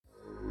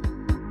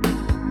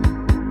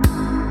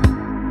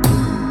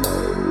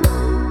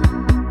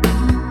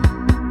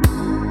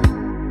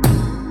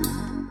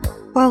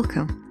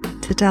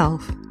Welcome to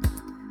Delve.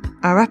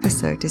 Our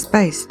episode is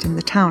based in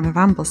the town of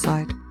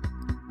Ambleside,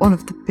 one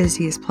of the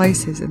busiest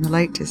places in the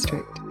Lake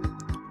District.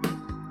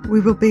 We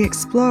will be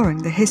exploring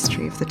the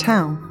history of the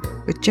town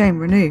with Jane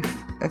Renouf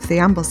of the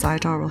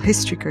Ambleside Oral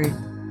History Group,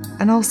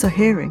 and also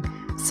hearing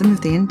some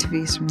of the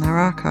interviews from their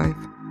archive.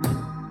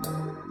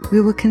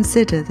 We will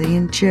consider the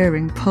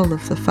enduring pull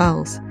of the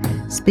fells,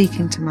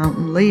 speaking to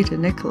mountain leader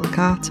Nicola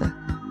Carter,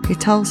 who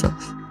tells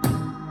us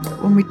that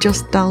when we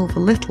just delve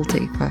a little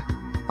deeper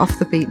off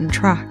the beaten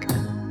track,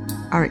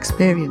 our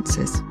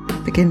experiences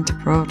begin to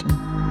broaden.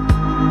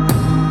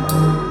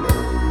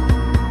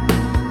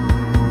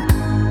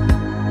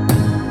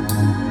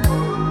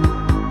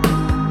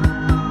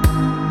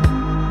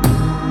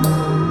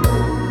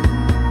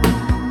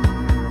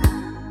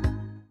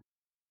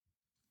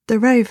 The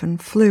raven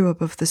flew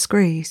above the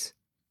screes,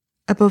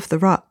 above the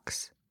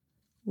rocks,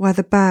 where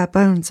the bare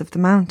bones of the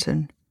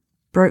mountain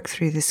broke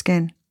through the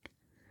skin,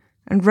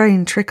 and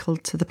rain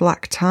trickled to the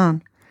black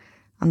tarn,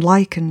 and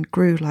lichen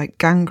grew like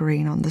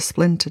gangrene on the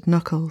splintered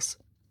knuckles.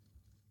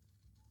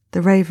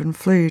 The raven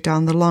flew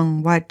down the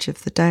long wedge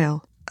of the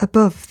dale,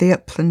 above the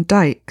upland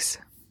dykes,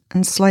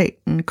 and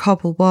slate and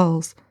cobble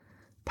walls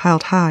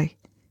piled high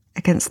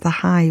against the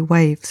high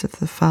waves of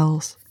the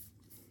fells.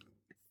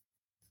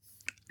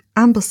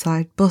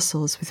 Ambleside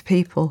bustles with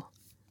people,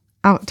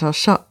 outdoor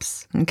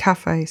shops and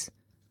cafes.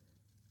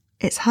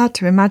 It's hard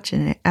to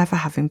imagine it ever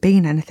having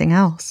been anything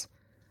else.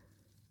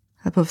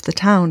 Above the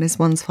town is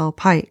Wansfell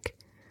Pike,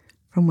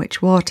 from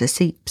which water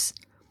seeps,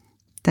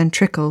 then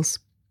trickles,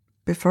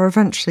 before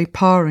eventually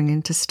pouring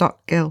into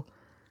Stock Gill,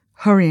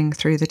 hurrying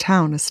through the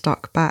town a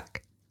stock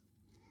back.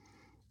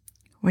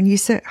 When you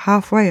sit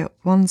halfway up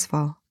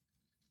Wansfell,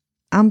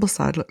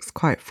 Ambleside looks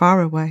quite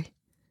far away.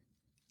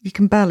 You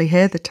can barely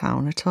hear the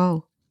town at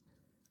all.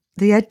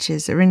 The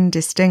edges are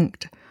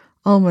indistinct,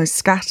 almost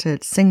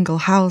scattered single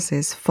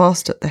houses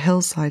forced up the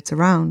hillsides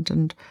around,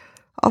 and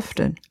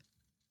often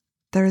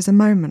there is a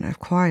moment of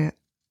quiet.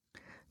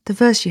 The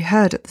verse you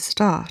heard at the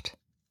start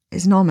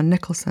is Norman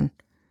Nicholson,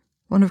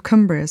 one of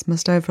Cumbria's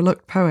most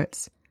overlooked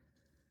poets.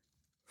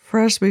 For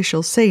as we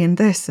shall see in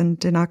this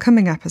and in our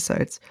coming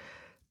episodes,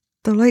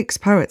 the Lake's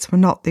poets were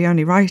not the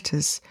only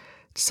writers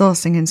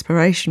sourcing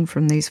inspiration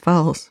from these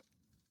fells.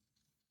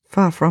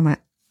 Far from it.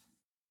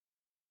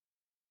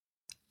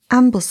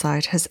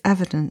 Ambleside has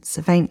evidence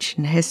of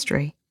ancient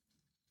history,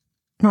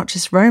 not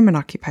just Roman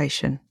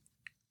occupation,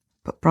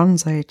 but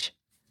Bronze Age.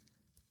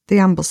 The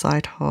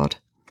Ambleside Hoard,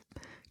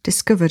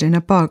 discovered in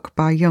a bog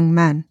by young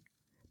men,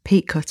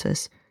 peat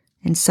cutters,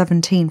 in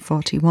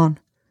 1741.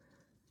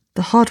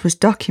 The hoard was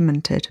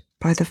documented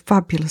by the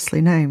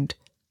fabulously named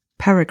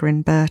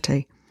Peregrine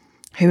Bertie,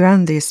 who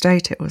owned the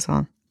estate it was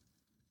on.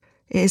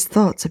 It is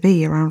thought to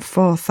be around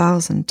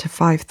 4,000 to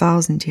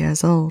 5,000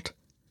 years old.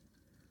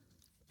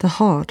 The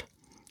hoard,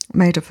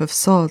 made up of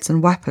swords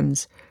and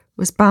weapons,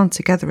 was bound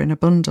together in a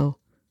bundle,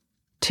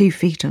 2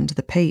 feet under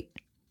the peat.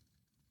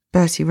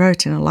 Bertie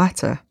wrote in a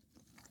letter,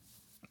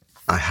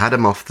 I had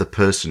 'em off the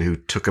person who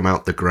took 'em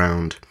out the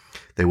ground.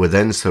 They were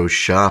then so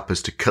sharp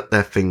as to cut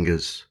their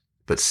fingers.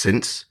 But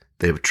since,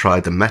 they have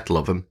tried the metal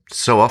of 'em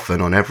so often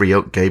on every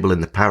oak gable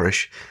in the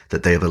parish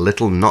that they have a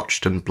little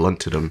notched and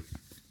blunted 'em.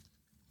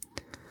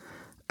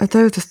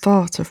 Although the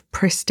thought of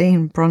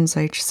pristine Bronze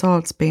Age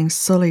swords being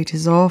sullied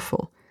is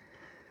awful,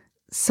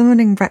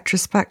 summoning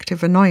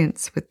retrospective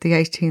annoyance with the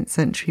 18th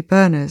century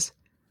burners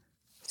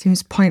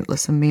seems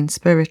pointless and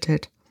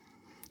mean-spirited.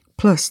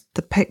 Plus,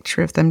 the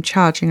picture of them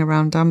charging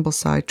around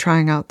Ambleside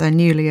trying out their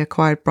newly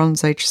acquired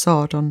Bronze Age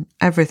sword on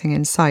everything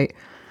in sight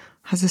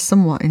has a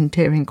somewhat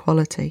endearing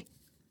quality.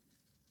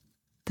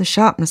 The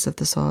sharpness of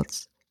the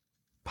swords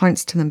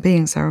points to them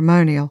being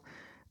ceremonial,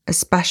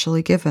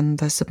 especially given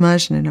their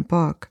submersion in a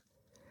bog.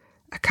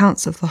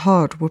 Accounts of the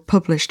hoard were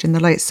published in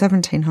the late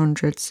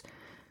 1700s,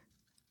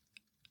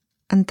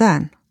 and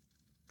then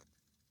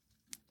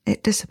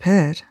it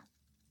disappeared.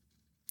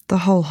 The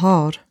whole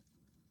hoard.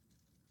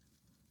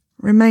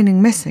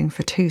 Remaining missing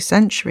for 2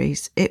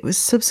 centuries, it was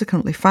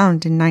subsequently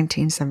found in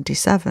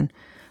 1977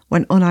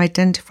 when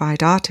unidentified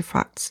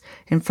artefacts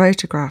in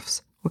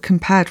photographs were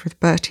compared with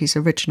Bertie's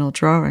original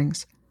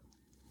drawings.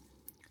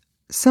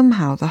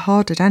 Somehow the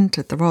hoard had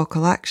entered the Royal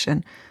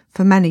Collection,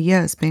 for many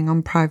years being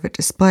on private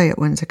display at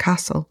Windsor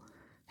Castle.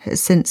 It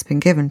has since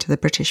been given to the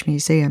British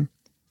Museum.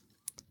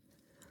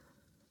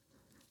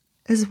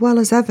 As well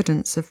as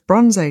evidence of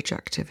Bronze Age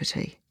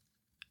activity,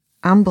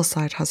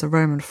 Ambleside has a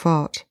Roman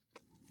fort.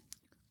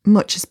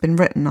 Much has been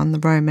written on the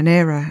Roman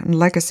era and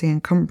legacy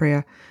in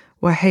Cumbria,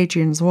 where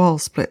Hadrian's Wall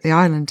split the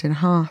island in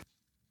half.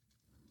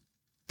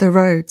 The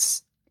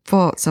roads,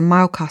 forts and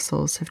mile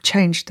castles have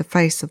changed the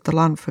face of the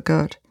land for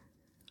good.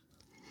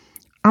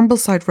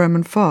 Ambleside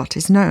Roman Fort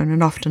is known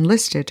and often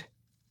listed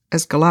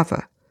as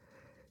Galava,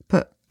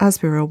 but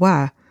as we are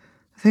aware,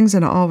 things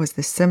are not always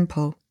this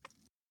simple.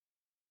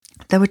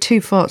 There were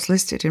 2 forts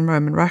listed in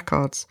Roman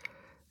records,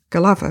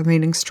 Galava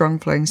meaning strong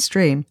flowing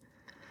stream,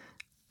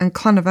 and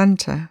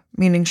Clanaventa,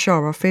 meaning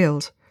shore or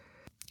field.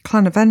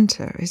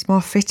 Clanaventa is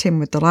more fitting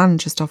with the land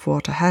just off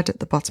Waterhead at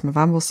the bottom of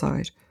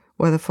Ambleside,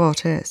 where the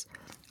fort is.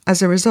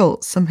 As a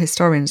result, some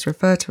historians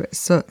refer to it as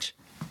such.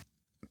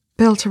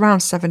 Built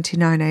around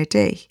 79 AD,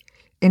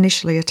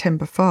 initially a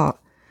timber fort,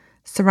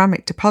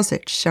 ceramic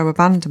deposits show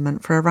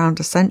abandonment for around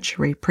a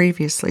century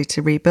previously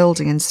to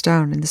rebuilding in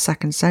stone in the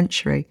 2nd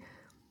century.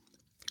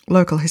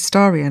 Local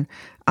historian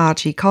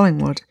R.G.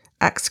 Collingwood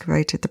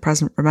excavated the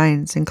present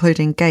remains,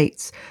 including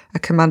gates, a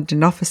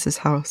commanding officer's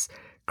house,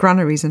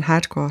 granaries and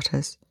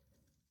headquarters.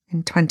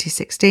 In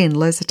 2016,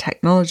 laser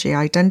technology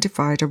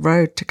identified a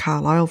road to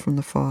Carlisle from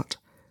the fort.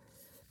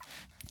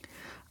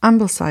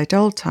 Ambleside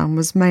Old Town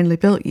was mainly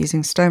built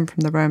using stone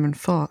from the Roman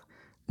fort,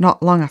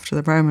 not long after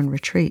the Roman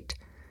retreat.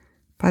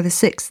 By the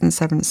 6th and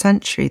 7th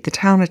century, the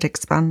town had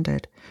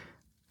expanded.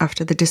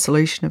 After the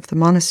dissolution of the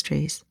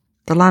monasteries,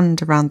 the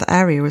land around the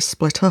area was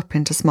split up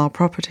into small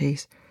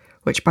properties,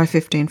 which by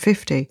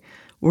 1550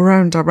 were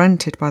owned or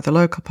rented by the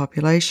local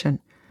population.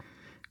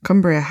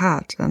 Cumbria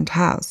had, and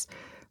has,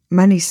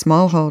 many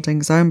small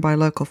holdings owned by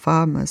local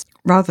farmers,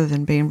 rather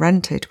than being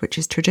rented, which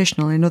is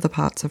traditional in other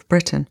parts of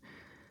Britain.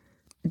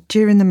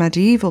 During the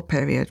medieval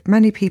period,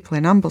 many people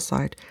in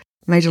Ambleside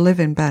made a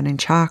living burning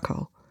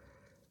charcoal.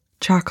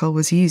 Charcoal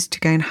was used to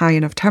gain high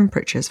enough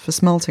temperatures for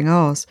smelting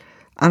ores,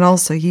 and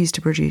also used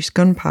to produce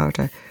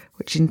gunpowder,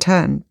 which in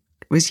turn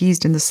was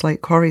used in the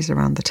slate quarries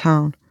around the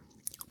town.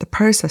 The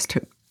process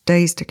took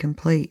days to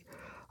complete.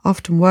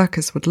 Often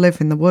workers would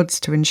live in the woods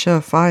to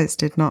ensure fires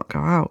did not go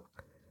out.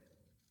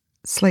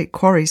 Slate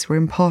quarries were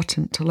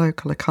important to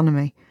local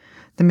economy.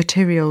 The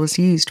material was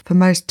used for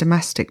most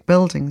domestic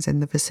buildings in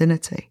the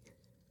vicinity.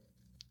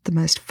 The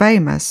most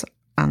famous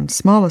and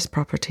smallest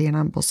property in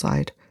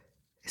Ambleside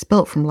is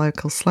built from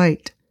local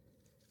slate.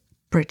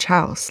 Bridge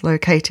House,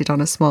 located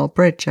on a small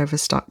bridge over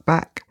Stock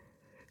Beck.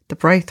 The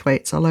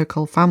Braithwaites, a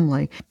local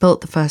family,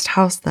 built the first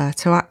house there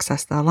to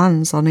access their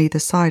lands on either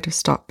side of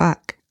Stock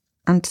Beck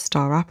and to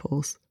store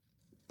apples.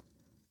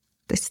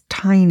 This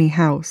tiny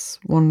house,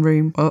 one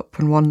room up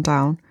and one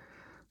down,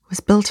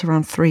 was built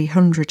around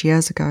 300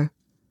 years ago.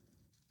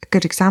 A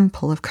good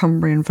example of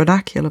Cumbrian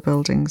vernacular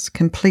buildings,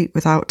 complete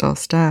with outdoor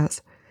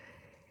stairs.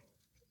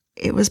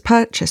 It was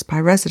purchased by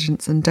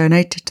residents and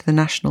donated to the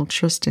National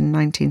Trust in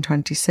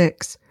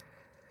 1926.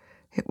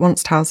 It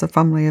once housed a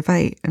family of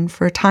 8 and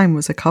for a time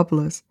was a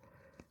cobbler's.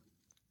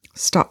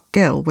 Stock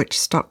Gill, which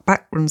Stock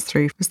Beck runs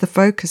through, was the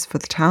focus for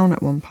the town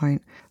at one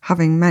point,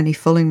 having many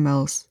fulling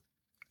mills.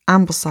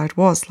 Ambleside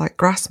was, like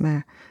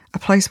Grasmere, a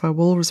place where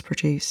wool was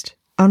produced.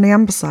 Only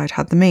Ambleside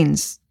had the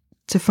means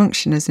to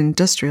function as an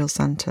industrial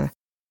centre.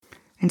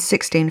 In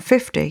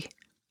 1650,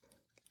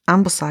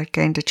 Ambleside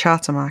gained a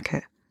charter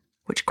market,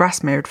 which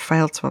Grasmere had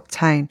failed to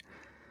obtain.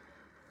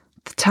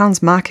 The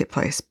town's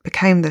marketplace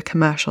became the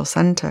commercial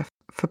centre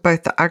for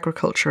both the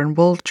agriculture and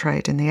wool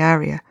trade in the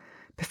area,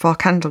 before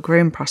Kendal grew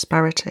in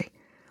prosperity.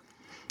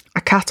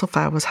 A cattle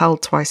fair was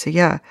held twice a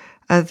year,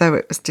 although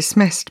it was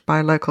dismissed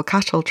by local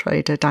cattle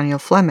trader Daniel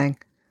Fleming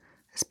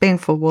as being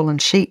for wool and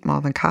sheep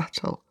more than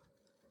cattle.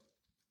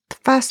 The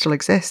fair still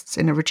exists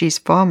in a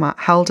reduced format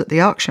held at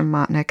the auction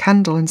mart near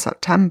Kendal in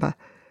September,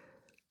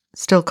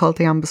 still called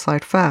the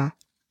Ambleside Fair,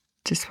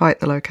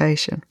 despite the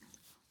location.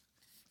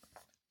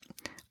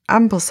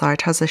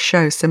 Ambleside has a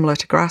show similar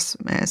to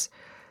Grasmere's.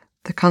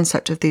 The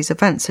concept of these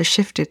events has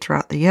shifted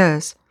throughout the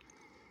years.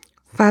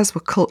 Fairs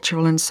were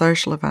cultural and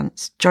social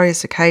events,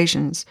 joyous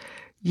occasions,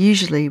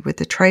 usually with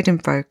the trading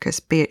focus,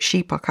 be it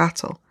sheep or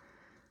cattle.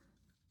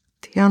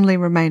 The only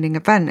remaining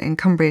event in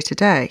Cumbria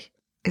today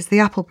is the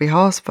Appleby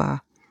Horse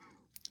Fair.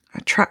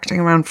 Attracting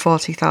around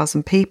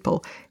 40,000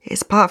 people, it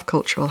is part of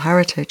cultural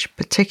heritage,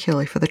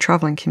 particularly for the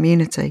travelling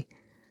community.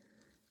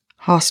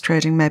 Horse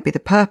trading may be the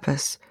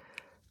purpose,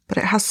 but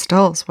it has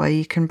stalls where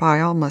you can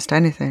buy almost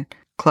anything: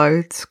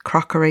 clothes,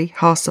 crockery,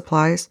 horse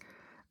supplies,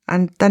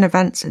 and then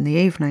events in the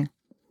evening.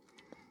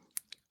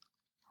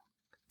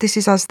 This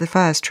is as the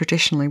fairs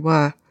traditionally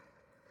were,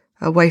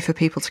 a way for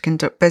people to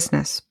conduct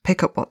business,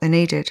 pick up what they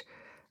needed,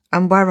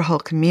 and where a whole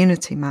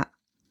community met.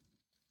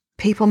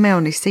 People may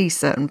only see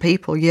certain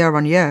people year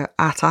on year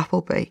at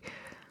Appleby.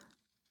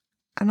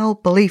 An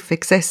old belief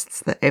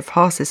exists that if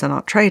horses are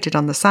not traded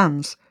on the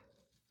sands,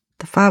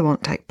 the fair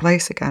won't take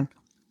place again.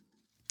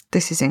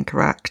 This is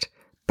incorrect,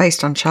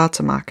 based on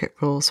charter market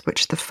rules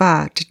which the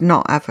fair did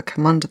not ever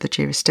come under the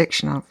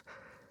jurisdiction of.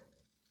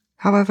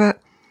 However,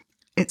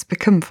 it's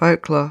become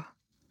folklore,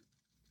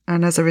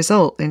 and as a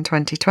result, in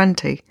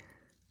 2020,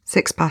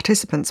 6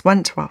 participants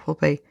went to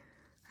Appleby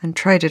and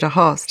traded a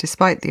horse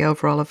despite the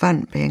overall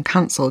event being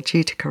cancelled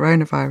due to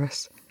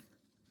coronavirus.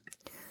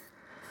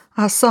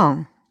 Our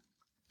song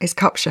is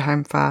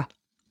Copshire Fair.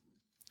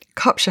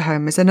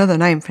 Copshire is another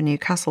name for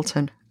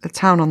Newcastleton, a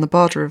town on the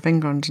border of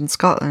England and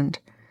Scotland.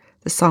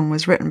 The song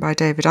was written by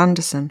David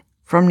Anderson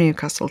from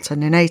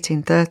Newcastleton in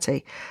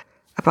 1830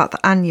 about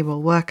the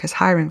annual workers'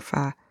 hiring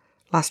fair,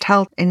 last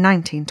held in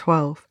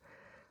 1912,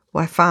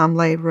 where farm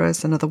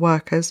labourers and other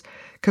workers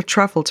could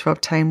travel to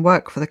obtain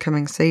work for the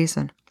coming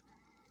season.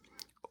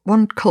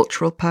 One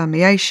cultural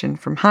permeation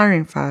from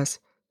hiring fairs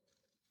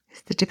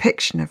is the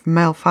depiction of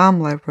male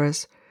farm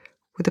labourers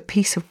with a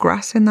piece of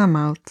grass in their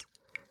mouths.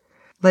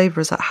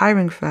 Labourers at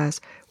hiring fairs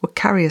would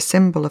carry a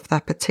symbol of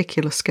their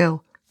particular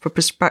skill for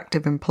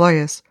prospective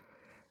employers.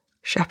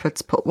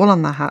 Shepherds put wool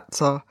on their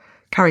hats or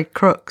carried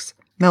crooks,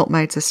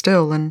 milkmaids a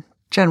stool, and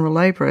general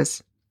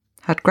labourers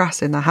had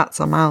grass in their hats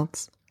or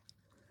mouths.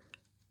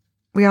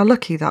 We are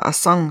lucky that our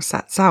song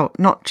sets out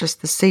not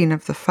just the scene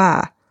of the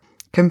fair,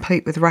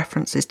 complete with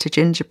references to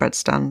gingerbread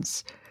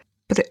stands,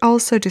 but it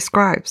also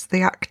describes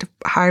the act of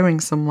hiring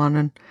someone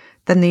and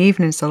then the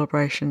evening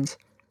celebrations.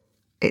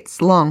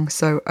 It's long,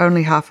 so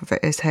only half of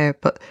it is here,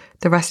 but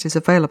the rest is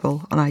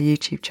available on our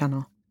YouTube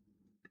channel.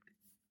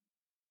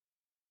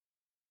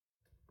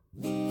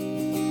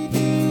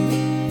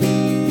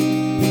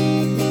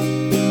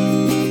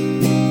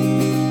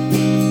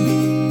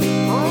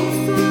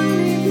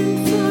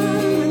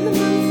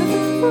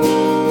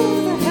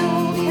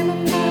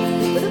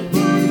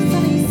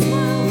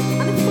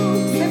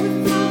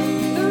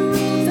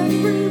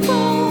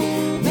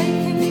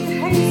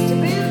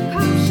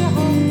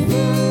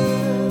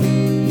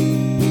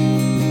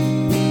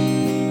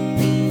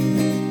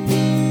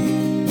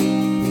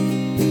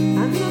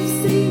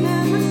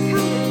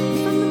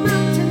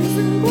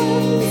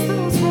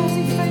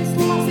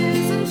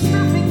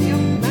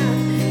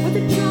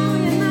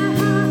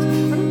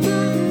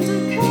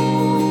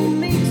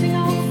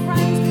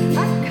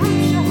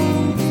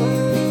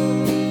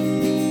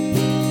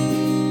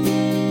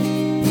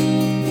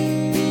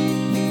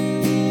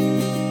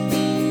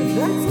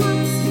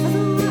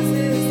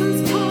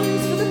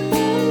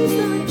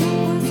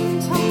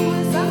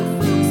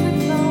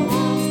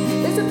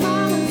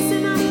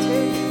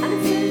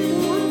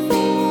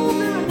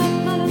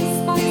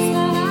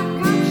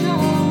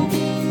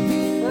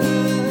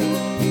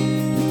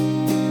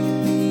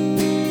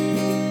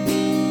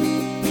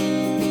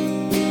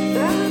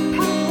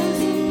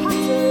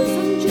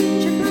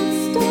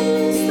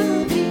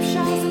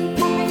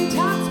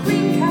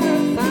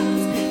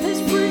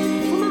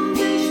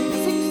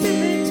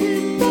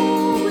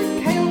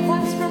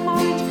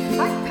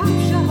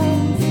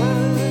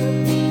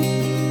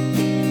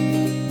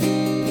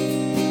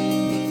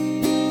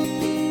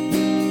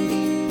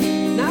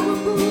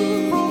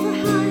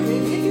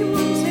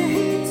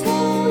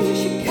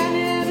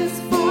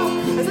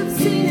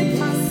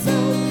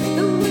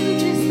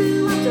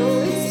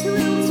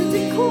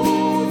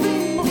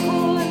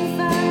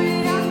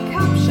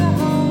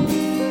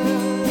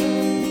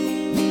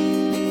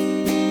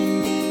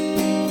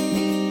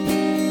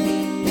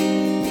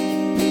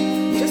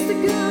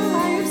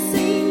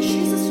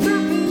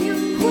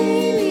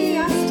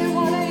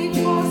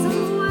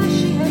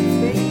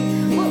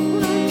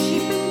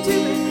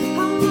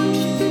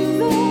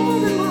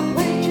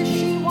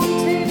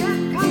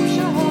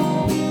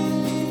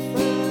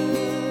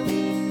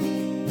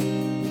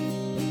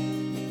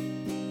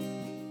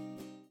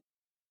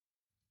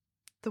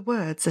 The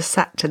words are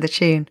set to the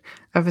tune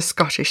of a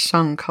Scottish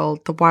song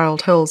called The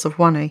Wild Hills of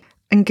Whanney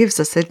and gives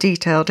us a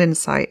detailed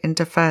insight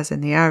into fairs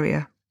in the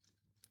area.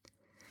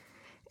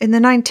 In the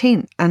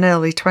 19th and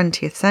early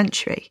 20th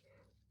century,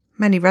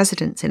 many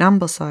residents in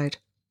Ambleside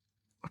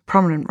were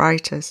prominent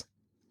writers.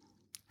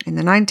 In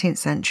the 19th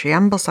century,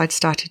 Ambleside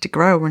started to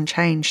grow and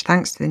change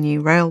thanks to the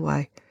new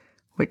railway,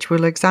 which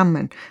we'll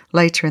examine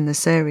later in the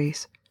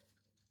series.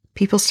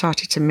 People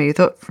started to move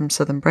up from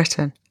southern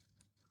Britain.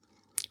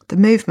 The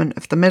movement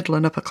of the middle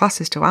and upper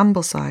classes to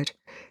Ambleside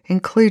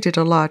included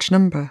a large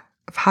number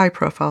of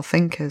high-profile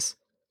thinkers.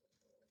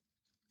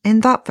 In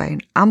that vein,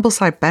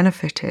 Ambleside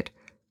benefited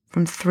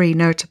from three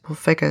notable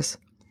figures,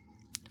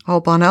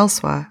 all born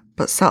elsewhere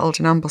but settled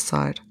in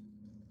Ambleside.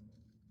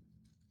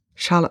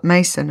 Charlotte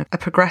Mason, a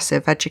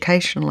progressive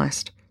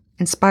educationalist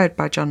inspired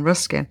by John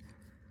Ruskin,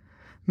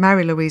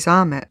 Mary Louise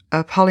Armitt,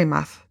 a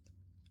polymath,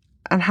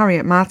 and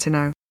Harriet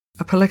Martineau,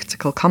 a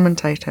political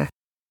commentator,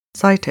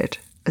 cited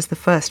as the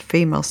first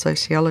female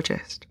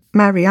sociologist.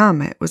 Mary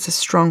Armitt was a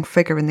strong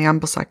figure in the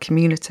Ambleside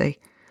community.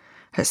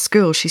 At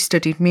school, she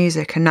studied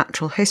music and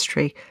natural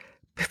history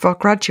before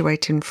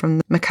graduating from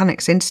the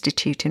Mechanics'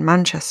 Institute in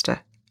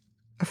Manchester,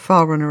 a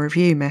forerunner of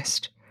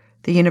UMIST,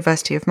 the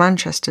University of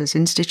Manchester's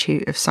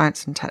Institute of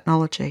Science and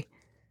Technology.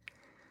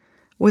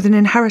 With an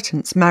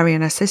inheritance, Mary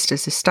and her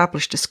sisters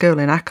established a school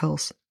in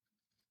Eccles.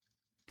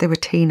 They were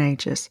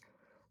teenagers.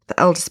 The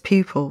eldest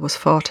pupil was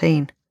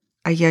 14,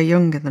 a year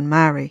younger than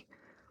Mary.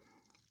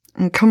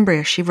 In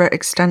Cumbria, she wrote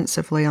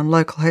extensively on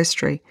local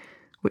history,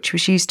 which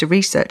was used to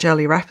research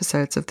earlier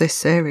episodes of this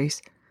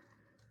series.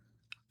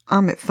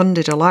 Armitt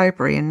funded a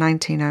library in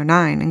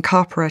 1909,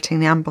 incorporating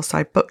the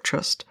Ambleside Book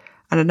Trust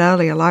and an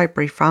earlier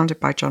library founded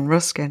by John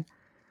Ruskin.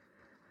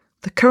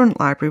 The current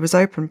library was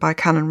opened by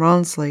Canon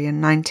Rawnsley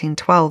in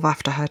 1912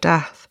 after her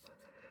death.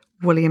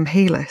 William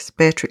Heelis,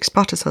 Beatrix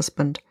Potter's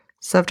husband,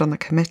 served on the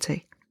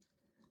committee.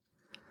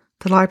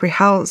 The library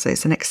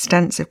houses an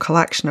extensive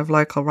collection of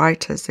local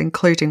writers,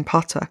 including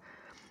Potter,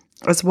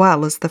 as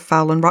well as the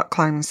Fell and Rock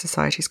Climbing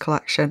Society's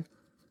collection.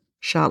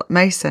 Charlotte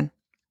Mason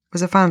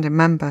was a founding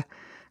member,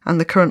 and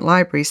the current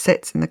library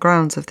sits in the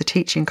grounds of the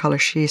teaching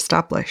college she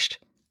established,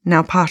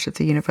 now part of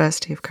the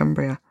University of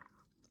Cumbria.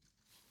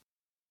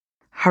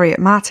 Harriet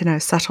Martineau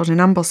settled in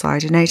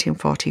Ambleside in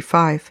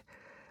 1845.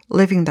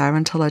 living there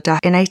until her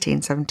death in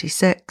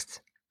 1876.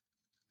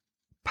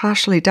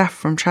 Partially deaf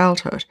from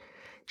childhood,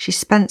 she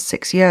spent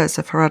 6 years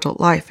of her adult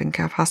life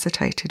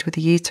incapacitated with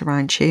a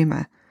uterine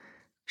tumour,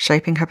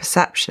 shaping her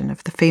perception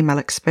of the female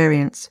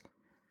experience.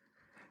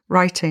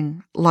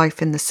 Writing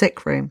Life in the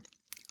Sick Room,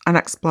 an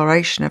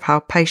exploration of how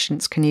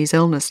patients can use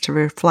illness to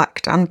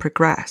reflect and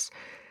progress,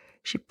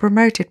 she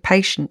promoted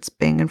patients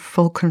being in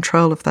full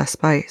control of their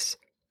space.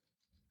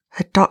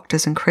 Her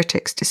doctors and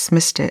critics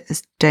dismissed it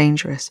as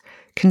dangerous,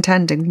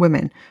 contending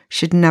women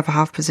should never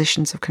have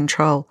positions of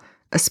control,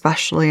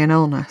 especially in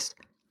illness.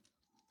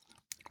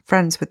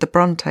 Friends with the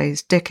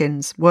Brontes,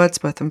 Dickens,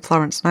 Wordsworth and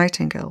Florence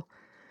Nightingale,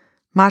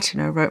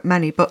 Martineau wrote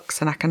many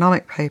books and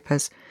economic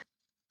papers,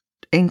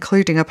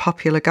 including a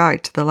popular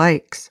guide to the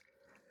lakes.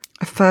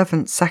 A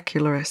fervent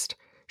secularist,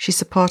 she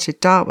supported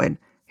Darwin,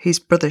 whose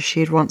brother she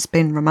had once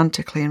been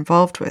romantically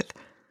involved with,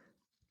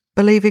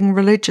 believing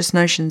religious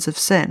notions of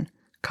sin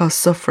caused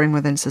suffering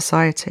within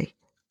society.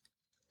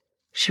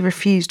 She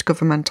refused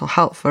governmental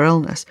help for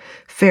illness,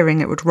 fearing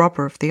it would rob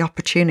her of the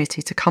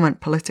opportunity to comment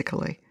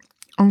politically.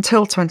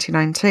 Until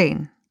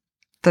 2019,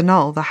 the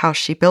Knoll, the house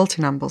she built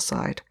in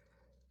Ambleside,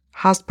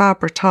 housed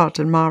Barbara Todd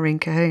and Maureen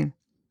Colquhoun.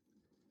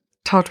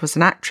 Todd was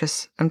an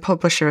actress and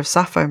publisher of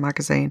Sappho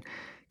magazine.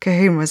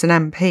 Colquhoun was an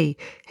MP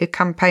who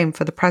campaigned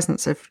for the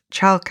presence of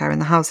childcare in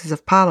the Houses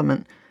of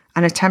Parliament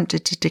and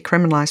attempted to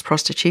decriminalise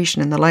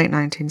prostitution in the late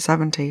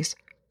 1970s.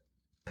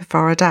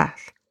 Before her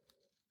death,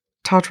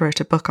 Todd wrote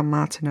a book on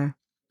Martineau.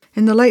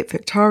 In the late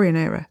Victorian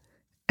era,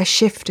 a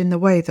shift in the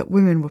way that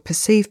women were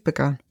perceived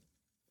began.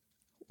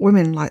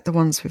 Women like the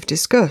ones we've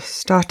discussed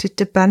started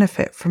to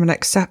benefit from an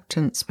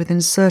acceptance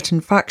within certain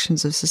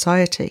factions of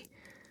society.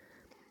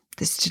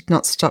 This did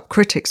not stop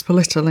critics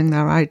belittling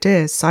their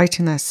ideas,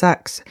 citing their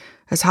sex,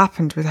 as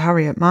happened with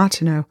Harriet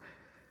Martineau.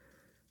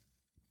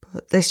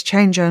 But this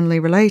change only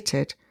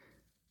related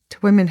to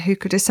women who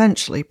could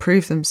essentially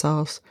prove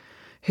themselves,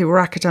 who were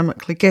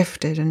academically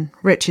gifted and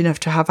rich enough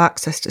to have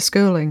access to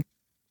schooling,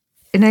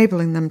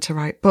 enabling them to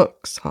write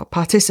books or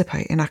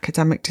participate in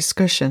academic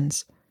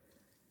discussions.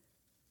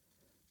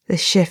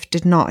 This shift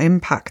did not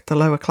impact the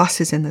lower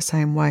classes in the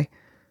same way.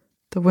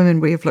 The women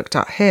we have looked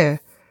at here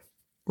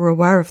were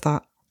aware of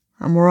that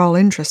and were all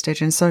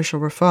interested in social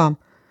reform.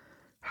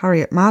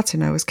 Harriet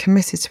Martineau was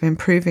committed to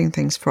improving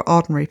things for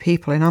ordinary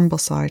people in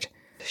Ambleside.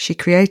 She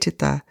created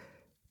there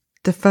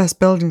the first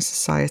building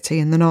society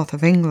in the north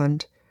of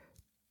England,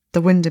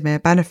 the Windermere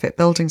Benefit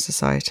Building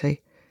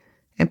Society,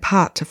 in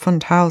part to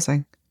fund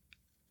housing.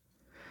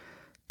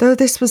 Though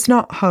this was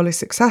not wholly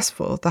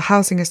successful, the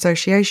housing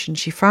association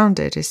she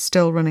founded is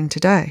still running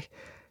today.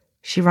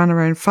 She ran her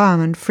own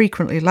farm and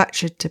frequently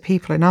lectured to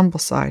people in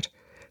Ambleside,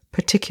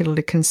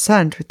 particularly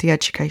concerned with the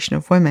education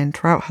of women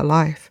throughout her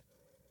life.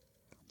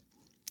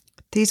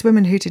 These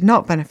women who did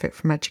not benefit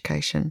from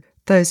education,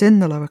 those in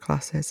the lower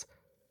classes,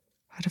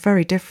 had a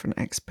very different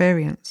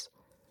experience.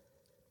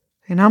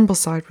 In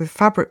Ambleside, with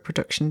fabric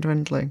production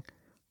dwindling,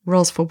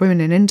 roles for women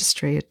in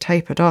industry had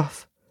tapered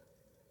off.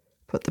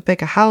 But the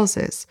bigger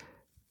houses,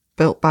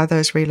 built by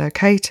those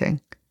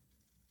relocating,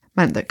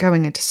 meant that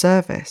going into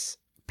service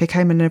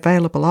became an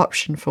available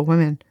option for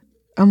women,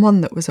 and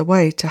one that was a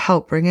way to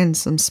help bring in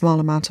some small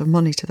amount of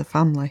money to the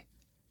family.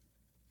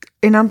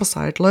 In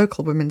Ambleside,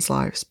 local women's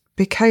lives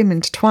became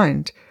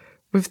intertwined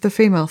with the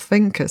female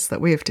thinkers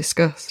that we have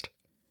discussed.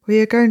 We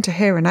are going to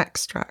hear an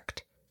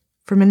extract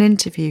from an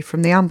interview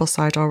from the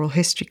Ambleside Oral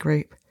History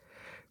Group,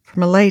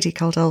 from a lady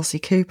called Elsie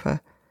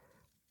Cooper,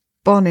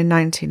 born in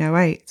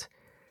 1908,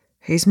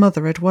 whose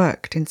mother had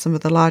worked in some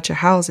of the larger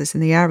houses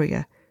in the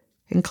area,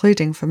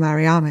 including for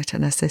Mary Armitt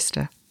and her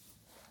sister.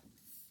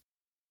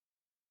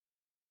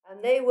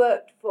 And they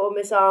worked for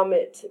Miss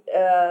Armitt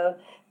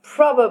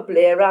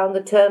probably around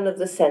the turn of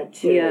the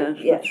century. Yes,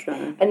 that's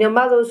right. And your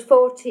mother was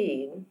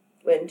 14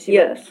 when she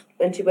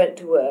went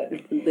to work.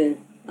 It would be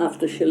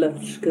after she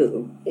left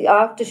school.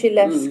 After she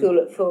left school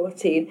at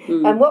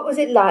 14. And what was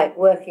it like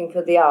working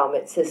for the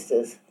Armitt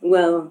sisters?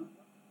 Well,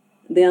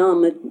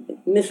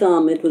 Miss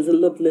Armitt was a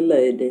lovely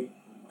lady,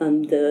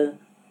 and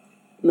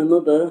my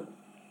mother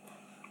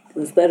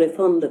was very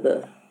fond of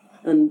her.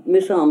 And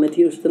Miss Armitt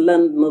used to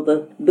lend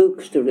Mother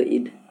books to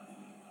read,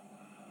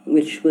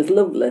 which was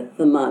lovely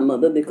for my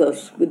mother,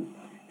 because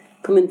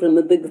coming from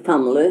a big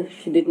family,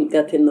 she didn't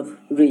get enough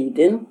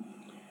reading.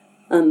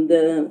 And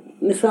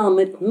Miss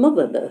Armitt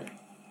mothered her.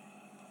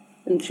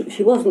 And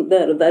she wasn't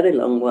there a very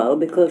long while,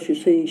 because, you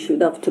see, she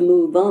would have to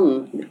move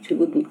on. She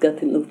wouldn't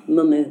get enough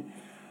money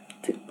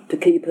to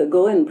keep her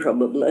going,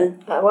 probably.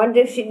 I wonder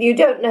if you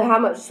don't know how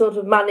much sort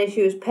of money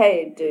she was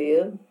paid, do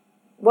you?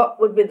 What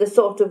would be the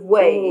sort of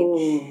wage?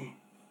 Oh,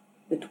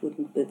 it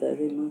wouldn't be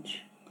very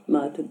much.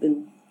 Might have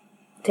been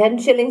 10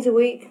 shillings a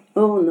week?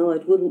 Oh, no,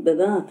 it wouldn't be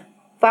that.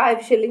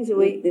 5 shillings a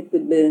week? It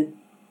would be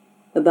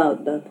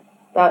about that.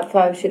 About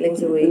 5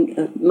 shillings a week?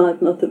 It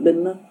might not have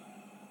been that.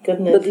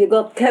 Goodness. But you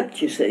got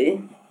kept, you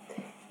see.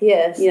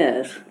 Yes.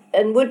 Yes.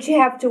 And would she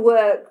have to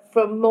work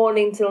from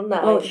morning till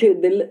night? Oh, she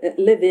would be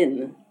live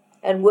in.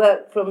 And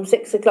work from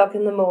 6 o'clock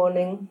in the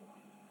morning?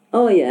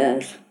 Oh,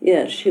 yes.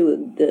 Yes, she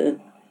would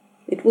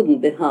it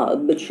wouldn't be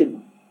hard, but she'd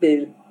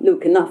be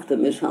looking after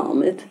Miss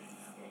Armitt.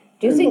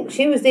 Do you think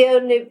she was the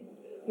only...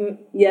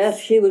 Yes,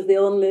 she was the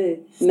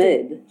only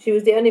maid. She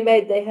was the only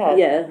maid they had?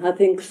 Yeah, I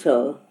think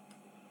so.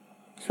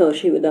 So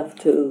she would have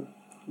to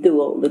do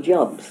all the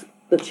jobs.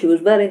 But she was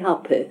very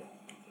happy.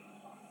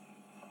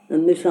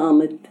 And Miss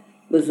Armitt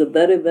was a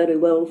very, very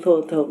well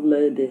thought of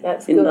lady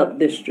in that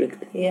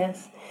district.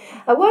 Yes.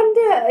 I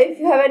wonder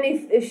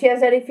if she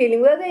has any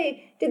feeling.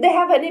 Did they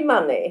have any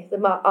money, the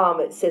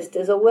Armitt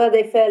sisters, or were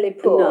they fairly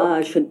poor? No,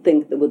 I should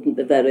think they wouldn't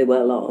be very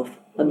well off.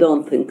 I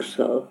don't think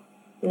so.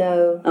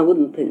 No. I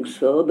wouldn't think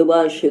so.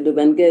 Otherwise she'd have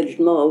engaged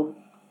more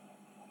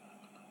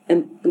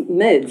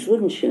maids,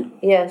 wouldn't she?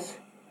 Yes.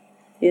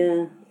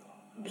 Yeah.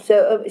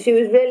 So she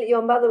was really,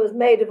 your mother was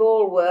maid of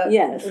all work?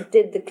 Yes. And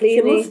did the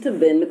cleaning? She must have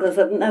been, because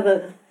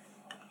mother's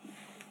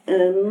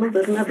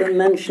never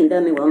mentioned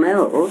anyone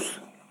else.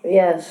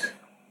 Yes.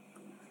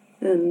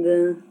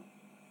 And...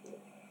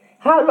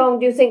 how long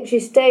do you think she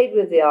stayed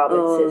with the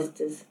Armitt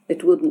sisters?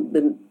 It wouldn't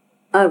be,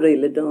 I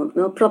really don't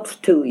know, perhaps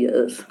 2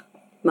 years.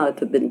 Might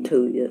have been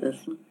 2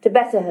 years. To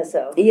better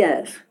herself?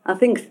 Yes, I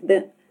think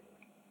that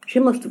she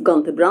must have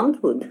gone to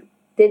Brantwood.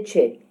 Did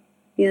she?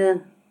 Yeah.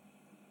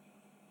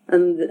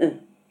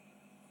 And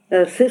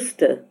her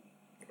sister,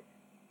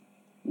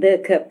 they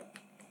kept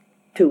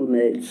 2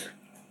 maids,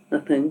 I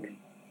think.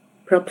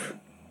 Perhaps,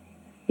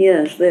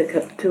 yes, they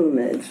kept 2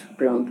 maids,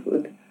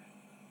 Brantwood.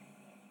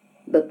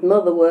 But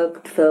mother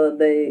worked for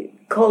the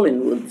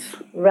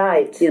Collingwoods.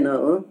 Right. You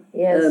know.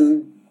 Yes.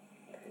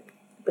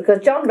 Because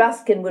John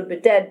Ruskin would be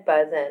dead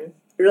by then.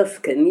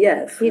 Ruskin,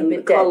 yes. He'd be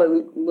the dead.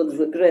 Collingwoods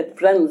were great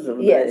friends of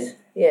Yes.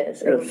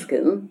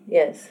 Ruskin.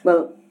 Yes.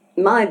 Well,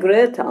 my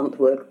great-aunt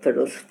worked for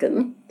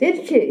Ruskin.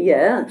 Did she?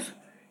 Yes.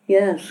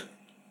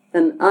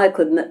 And I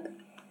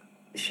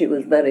she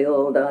was very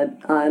old.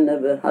 I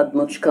never had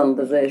much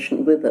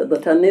conversation with her,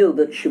 but I knew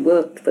that she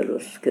worked for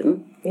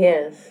Ruskin.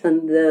 Yes.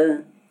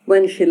 And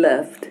when she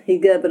left, he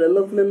gave her a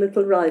lovely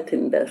little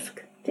writing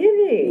desk.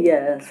 Did he?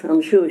 Yes,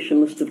 I'm sure she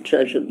must have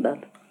treasured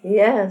that.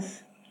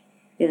 Yes.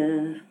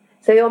 Yeah.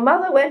 So your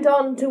mother went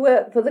on to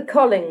work for the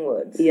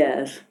Collingwoods?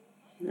 Yes.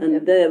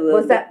 And they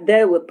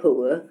were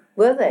poor.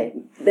 Were they?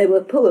 They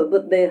were poor,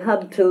 but they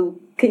had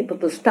to keep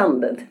up a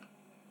standard,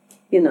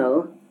 you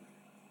know.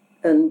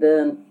 And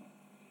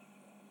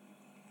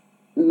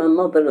my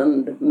mother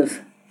and Miss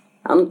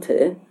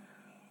Auntie,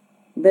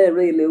 they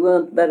really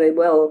weren't very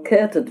well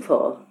catered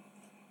for.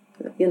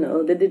 You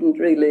know, they didn't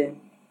really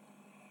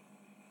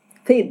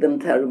feed them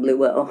terribly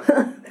well.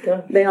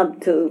 They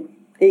had to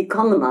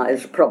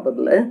economise,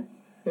 probably.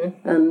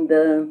 And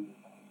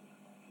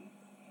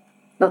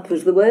that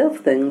was the way of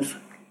things.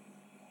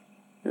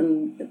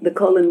 And the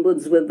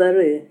Collingwoods were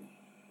very...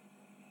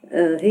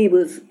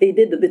 he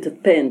did a bit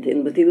of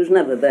painting, but he was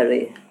never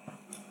very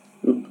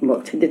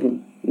much. He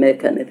didn't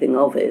make anything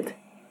of it.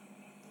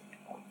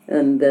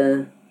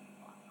 And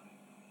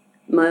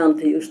my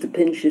auntie used to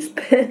pinch his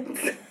paint.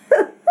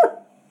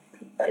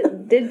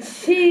 Did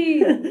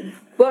she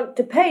want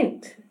to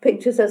paint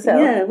pictures herself?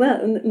 Yeah,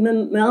 well,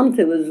 my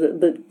auntie was a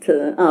bit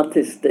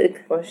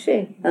artistic. Was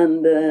she?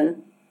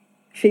 And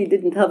she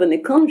didn't have any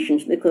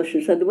conscience, because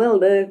she said, well,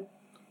 they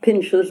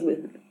pinch us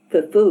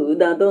for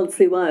food. I don't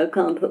see why I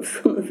can't have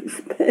some of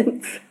his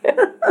paints.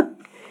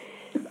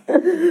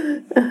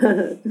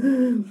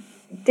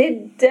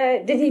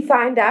 Did he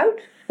find out?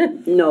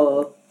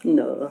 No.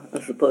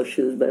 I suppose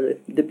she was very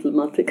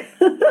diplomatic.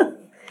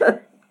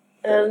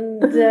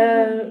 And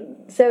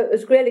so it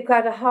was really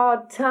quite a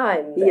hard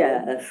time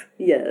then.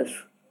 Yes.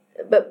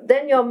 But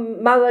then your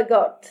mother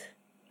got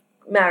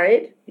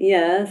married?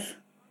 Yes.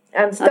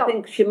 And stopped? I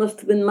think she must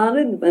have been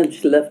married when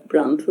she left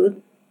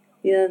Brantwood.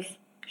 Yes,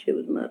 she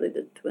was married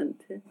at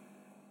 20.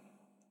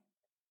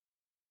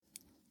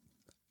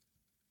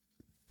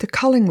 The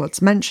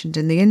Collingwoods mentioned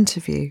in the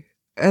interview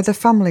are the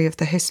family of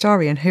the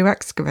historian who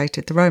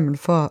excavated the Roman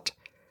fort.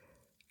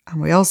 And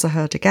we also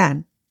heard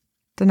again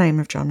the name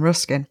of John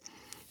Ruskin.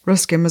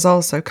 Ruskin was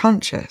also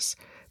conscious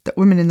that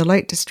women in the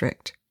Lake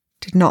District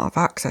did not have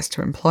access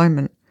to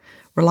employment,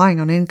 relying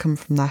on income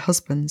from their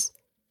husbands.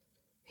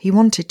 He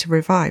wanted to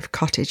revive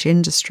cottage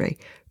industry,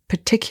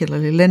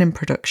 particularly linen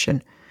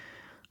production,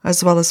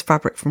 as well as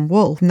fabric from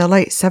wool. In the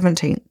late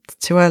 17th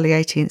to early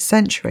 18th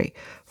century,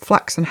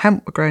 flax and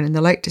hemp were grown in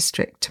the Lake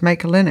District to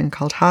make a linen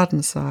called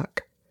hardensark.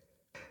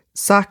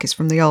 Sark is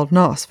from the Old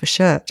Norse for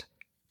shirt,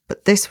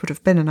 but this would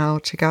have been an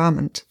outer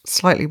garment,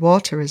 slightly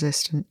water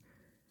resistant.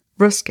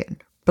 Ruskin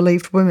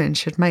believed women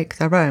should make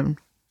their own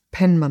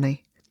pin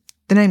money,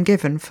 the name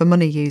given for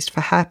money used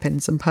for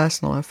hairpins and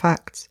personal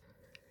effects.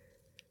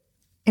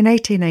 In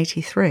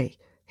 1883,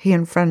 he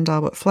and friend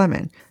Albert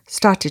Fleming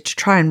started to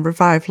try and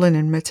revive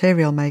linen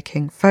material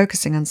making,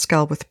 focusing on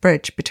Skelworth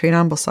Bridge between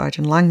Ambleside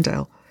and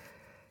Langdale.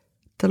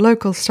 The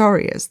local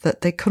story is that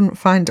they couldn't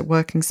find a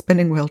working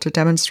spinning wheel to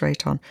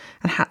demonstrate on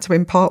and had to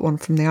import one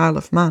from the Isle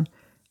of Man,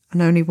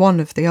 and only one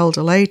of the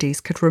older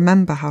ladies could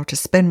remember how to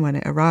spin when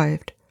it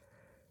arrived.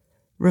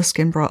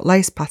 Ruskin brought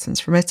lace patterns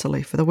from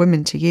Italy for the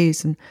women to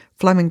use, and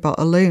Fleming bought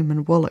a loom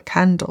and wool at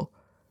Kendal.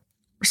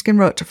 Ruskin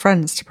wrote to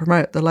friends to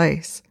promote the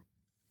lace.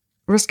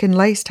 Ruskin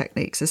lace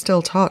techniques are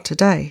still taught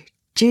today.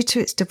 Due to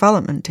its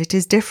development, it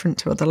is different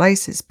to other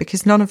laces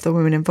because none of the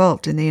women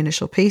involved in the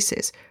initial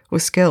pieces were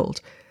skilled.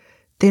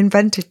 They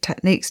invented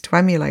techniques to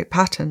emulate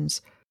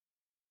patterns.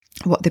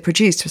 What they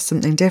produced was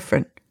something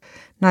different.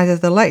 Neither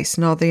the lace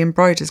nor the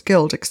Embroiders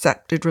Guild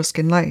accepted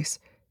Ruskin lace,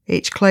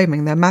 each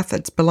claiming their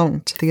methods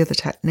belonged to the other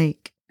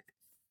technique.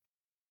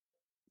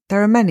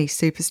 There are many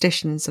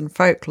superstitions and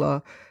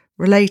folklore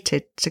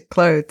related to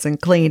clothes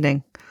and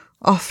cleaning,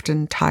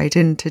 often tied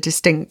into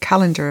distinct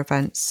calendar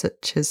events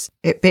such as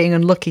it being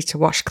unlucky to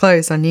wash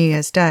clothes on New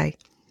Year's Day.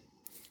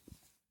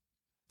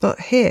 But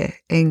here,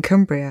 in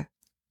Cumbria,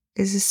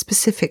 is a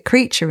specific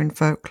creature in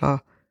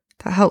folklore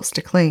that helps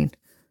to clean.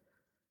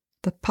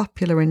 The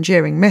popular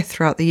enduring myth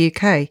throughout the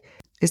UK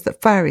is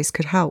that fairies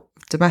could help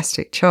with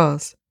domestic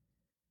chores.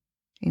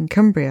 In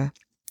Cumbria,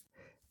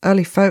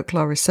 early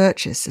folklore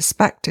researchers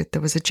suspected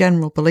there was a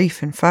general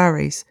belief in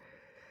fairies,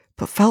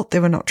 but felt they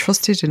were not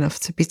trusted enough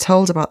to be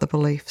told about the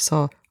beliefs,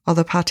 or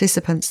the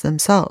participants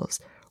themselves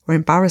were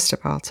embarrassed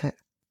about it.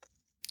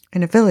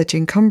 In a village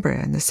in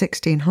Cumbria in the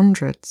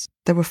 1600s,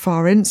 there were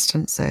 4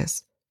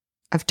 instances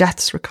of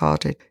deaths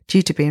recorded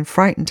due to being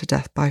frightened to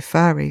death by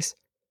fairies.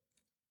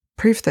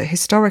 Proof that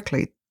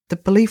historically the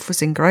belief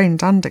was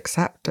ingrained and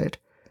accepted.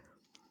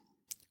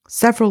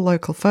 Several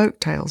local folk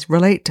tales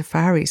relate to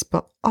fairies,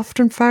 but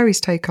often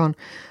fairies take on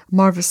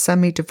more of a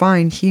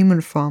semi-divine human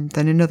form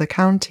than in other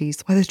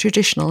counties where the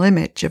traditional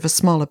image of a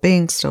smaller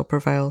being still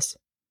prevails.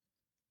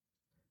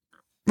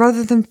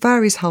 Rather than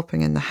fairies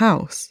helping in the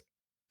house,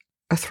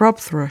 a throb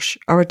thrush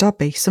or a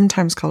dobby,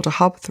 sometimes called a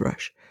hob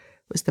thrush,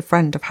 was the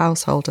friend of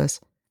householders.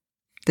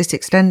 This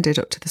extended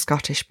up to the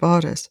Scottish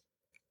borders.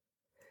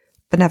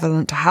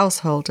 Benevolent to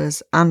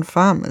householders and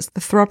farmers,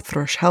 the throb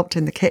thrush helped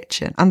in the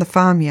kitchen and the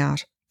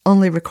farmyard,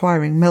 only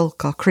requiring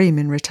milk or cream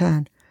in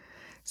return.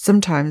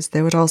 Sometimes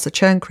they would also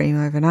churn cream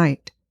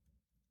overnight.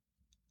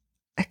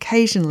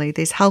 Occasionally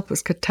these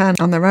helpers could turn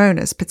on their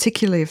owners,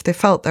 particularly if they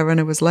felt their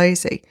owner was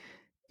lazy,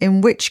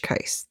 in which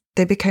case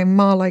they became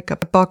more like a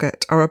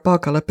boggart or a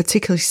boggle, a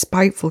particularly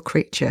spiteful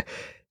creature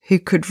who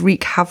could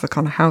wreak havoc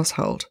on a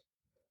household.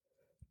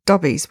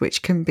 Dobbies,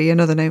 which can be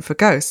another name for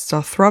ghosts,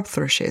 or throb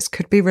thrushes,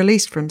 could be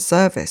released from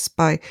service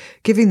by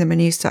giving them a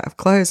new set of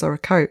clothes or a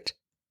coat.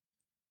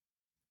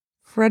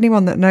 For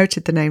anyone that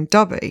noted, the name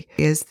Dobby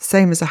is the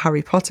same as a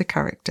Harry Potter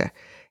character,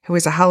 who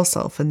is a house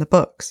elf in the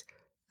books,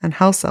 and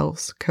house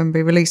elves can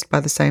be released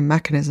by the same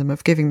mechanism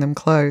of giving them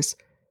clothes,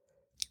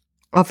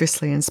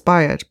 obviously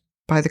inspired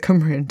by the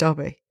Cumbrian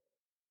Dobby.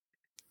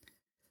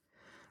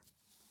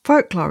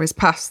 Folklore is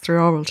passed through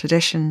oral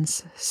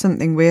traditions,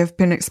 something we have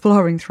been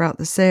exploring throughout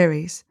the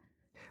series.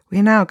 We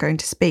are now going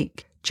to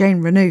speak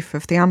Jane Renouf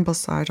of the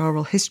Ambleside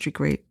Oral History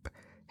Group,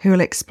 who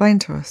will explain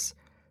to us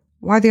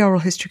why the Oral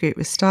History Group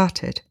was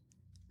started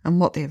and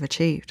what they have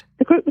achieved.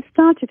 The group was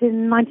started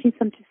in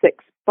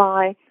 1976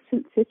 by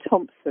Cynthia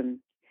Thompson,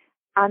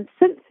 and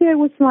Cynthia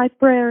was the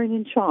librarian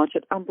in charge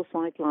at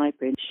Ambleside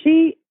Library.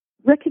 She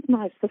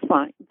recognised the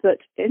fact that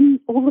in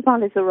all the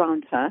valleys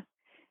around her,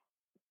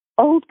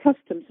 old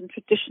customs and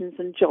traditions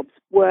and jobs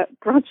were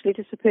gradually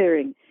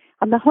disappearing,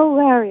 and the whole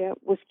area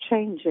was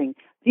changing.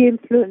 The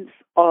influence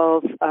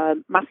of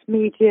mass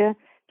media,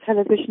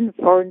 television,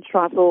 foreign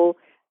travel,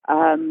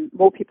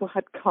 more people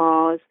had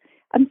cars,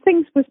 and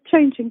things was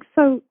changing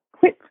so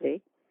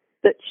quickly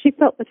that she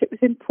felt that it was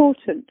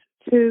important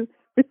to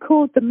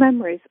record the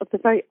memories of the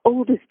very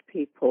oldest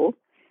people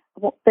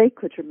and what they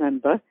could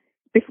remember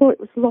before it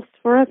was lost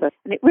forever.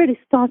 And it really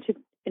started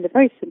in a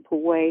very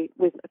simple way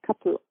with a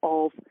couple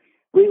of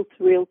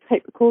reel-to-reel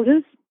tape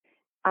recorders.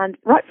 And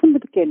right from the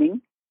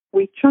beginning,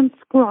 we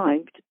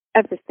transcribed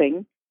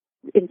everything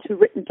into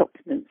written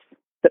documents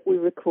that we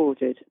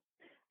recorded.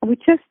 And we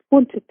just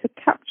wanted to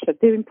capture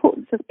the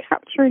importance of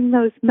capturing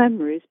those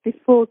memories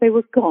before they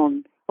were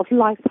gone, of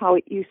life how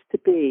it used to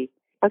be.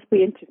 As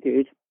we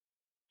interviewed,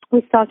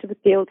 we started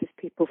with the oldest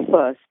people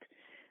first.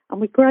 And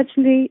we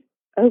gradually,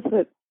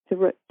 over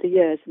the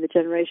years and the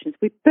generations,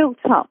 we built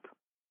up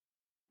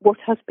what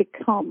has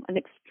become an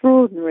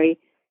extraordinary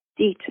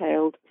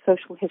detailed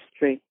social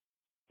history.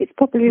 It's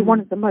probably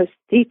one of the most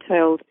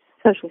detailed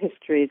social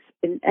histories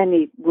in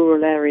any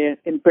rural area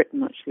in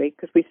Britain, actually,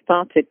 because we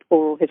started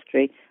oral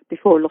history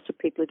before a lot of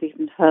people had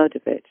even heard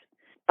of it.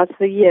 As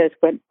the years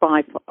went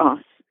by for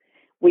us,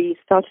 we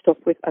started off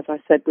with, as I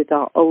said, with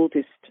our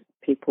oldest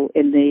people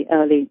in the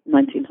early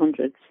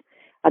 1900s,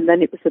 and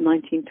then it was the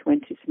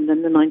 1920s, and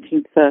then the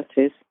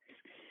 1930s.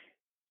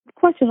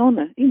 Quite an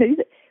honour. You know,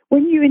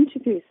 when you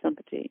interview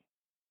somebody,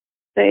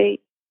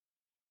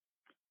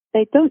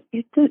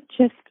 you don't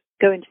just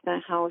go into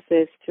their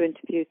houses to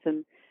interview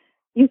them.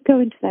 You go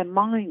into their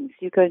minds,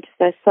 you go into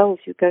their souls,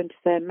 you go into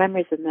their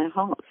memories and their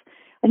hearts.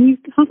 And you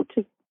have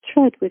to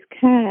tread with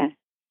care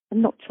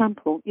and not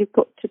trample. You've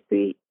got to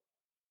be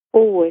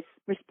always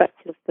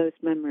respectful of those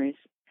memories.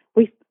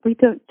 We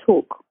don't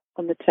talk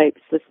on the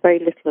tapes. There's very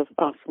little of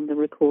us on the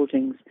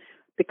recordings,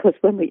 because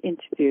when we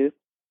interview,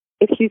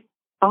 if you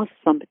ask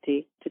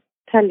somebody to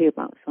tell you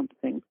about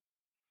something,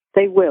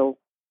 they will.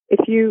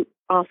 if you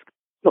ask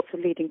lots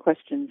of leading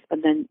questions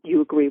and then you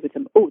agree with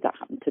them, oh, that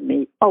happened to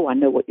me, oh, I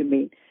know what you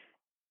mean.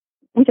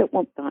 We don't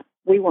want that.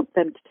 We want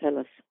them to tell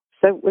us.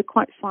 So we're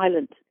quite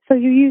silent. So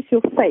you use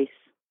your face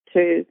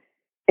to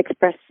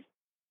express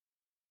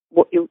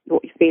what your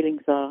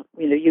feelings are.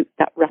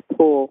 That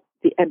rapport,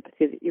 the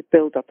empathy that you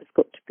build up has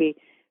got to be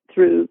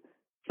through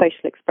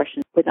facial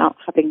expression without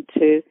having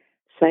to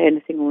say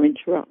anything or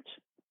interrupt,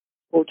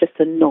 or just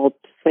a nod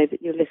to say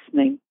that you're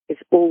listening is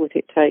all that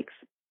it takes.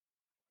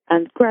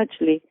 And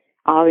gradually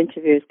our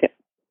interviewers get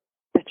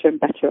better and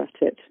better at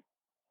it,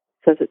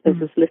 so that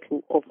there's as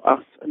little of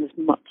us and as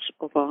much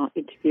of our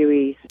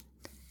interviewees.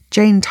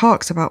 Jane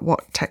talks about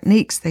what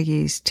techniques they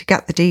use to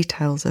get the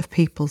details of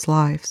people's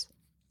lives.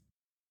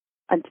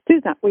 And to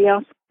do that, we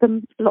ask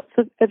them lots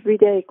of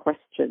everyday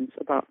questions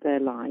about their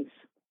lives,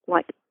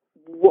 like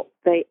what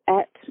they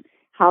ate,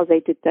 how they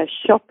did their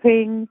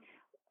shopping,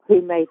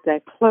 who made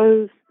their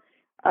clothes.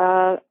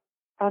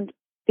 And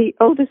the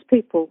oldest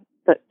people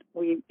that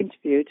we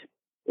interviewed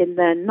in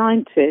their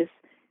 90s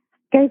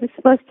gave us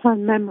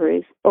first-hand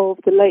memories of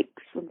the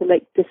lakes and the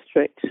Lake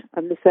District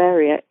and this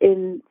area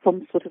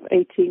from sort of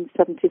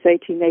 1870s,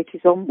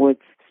 1880s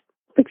onwards.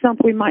 For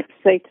example, we might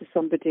say to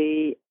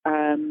somebody,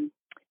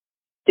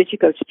 did you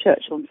go to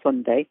church on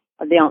Sunday?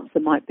 And the answer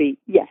might be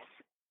yes.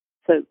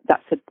 So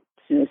that's a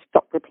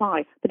stock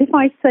reply. But if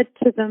I said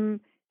to them,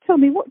 tell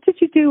me, what did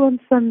you do on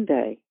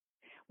Sunday?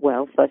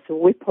 Well, first of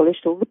all, we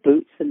polished all the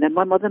boots, and then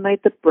my mother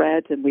made the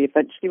bread, and we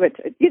eventually went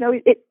to,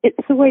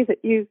 it's the way that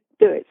you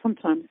do it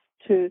sometimes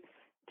to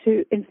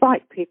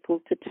invite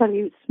people to tell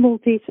you small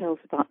details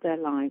about their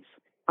lives.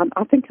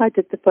 I think I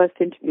did the first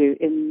interview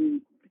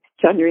in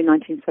January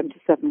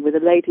 1977 with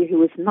a lady who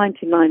was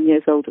 99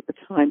 years old at the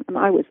time, and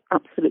I was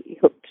absolutely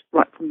hooked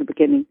right from the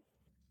beginning.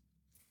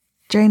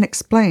 Jane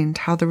explained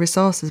how the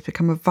resources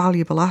become a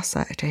valuable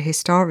asset to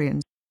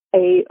historians.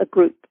 A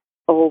group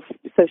of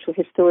social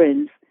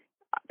historians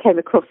came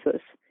across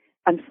us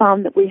and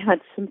found that we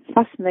had some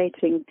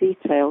fascinating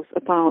details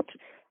about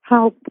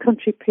how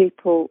country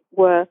people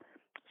were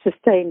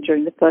sustained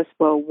during the First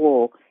World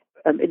War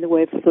in the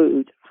way of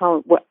food.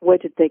 Where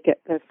did they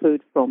get their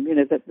food from?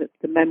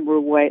 The men were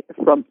away at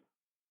the front,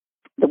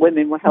 the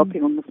women were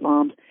helping on the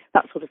farms,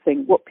 that sort of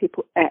thing, what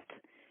people ate.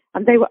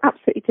 And they were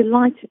absolutely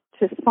delighted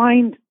to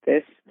find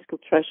this little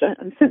treasure.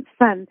 And since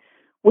then,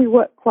 we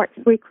work quite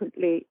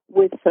frequently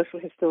with social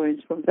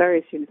historians from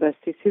various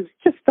universities who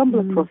just stumble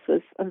across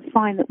us and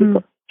find that we've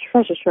got a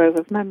treasure trove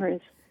of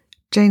memories.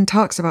 Jane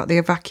talks about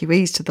the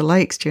evacuees to the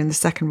lakes during the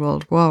Second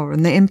World War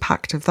and the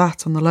impact of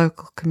that on the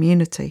local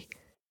community.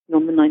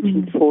 On the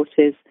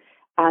 1940s,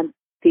 and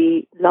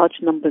the large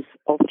numbers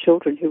of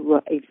children who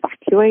were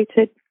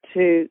evacuated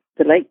to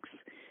the lakes,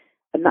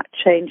 and that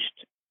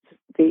changed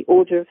the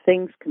order of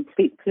things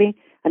completely.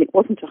 And it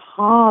wasn't a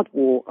hard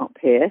war up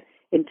here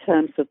in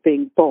terms of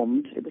being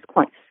bombed. It was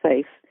quite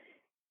safe.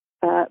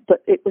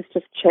 But it was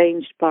just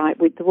changed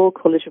with the Royal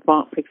College of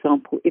Art, for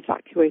example,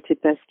 evacuated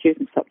their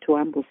students up to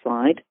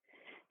Ambleside.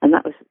 And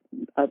that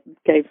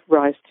gave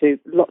rise to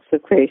lots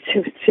of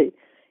creativity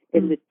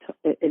in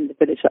the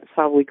village. That's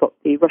how we got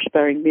the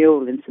rush-bearing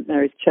mule in St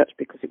Mary's Church,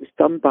 because it was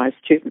done by a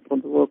student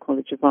from the Royal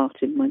College of Art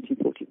in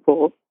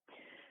 1944.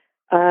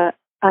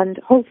 And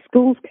whole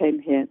schools came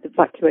here,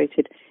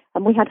 evacuated,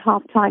 and we had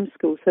half-time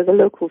schools, so the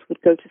locals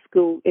would go to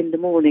school in the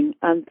morning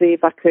and the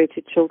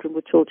evacuated children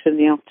were taught in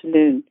the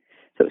afternoon.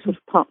 So it was sort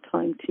of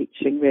part-time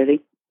teaching,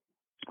 really,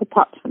 or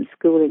part-time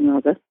schooling,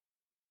 rather.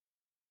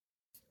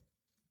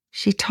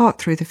 She taught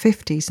through the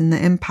 50s and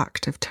the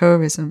impact of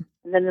tourism.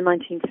 And then the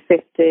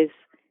 1950s,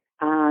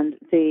 and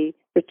the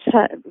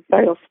return,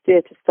 very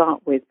austere to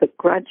start with, but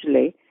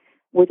gradually,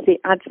 with the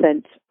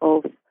advent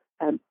of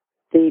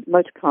the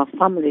motor car,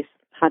 families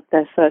had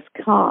their first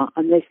car,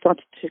 and they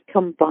started to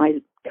come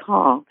by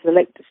car to the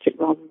Lake District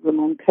rather than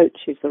on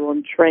coaches or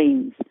on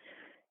trains.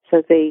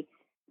 So the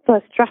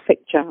first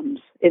traffic jams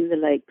in the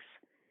lakes,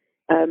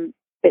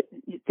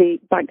 the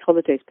bank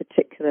holidays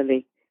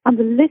particularly, and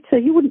the litter,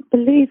 you wouldn't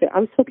believe it. I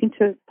was talking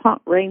to a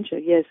park ranger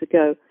years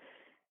ago.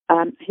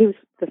 He was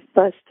the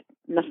first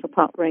National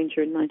Park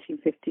Ranger in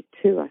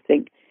 1952, I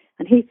think,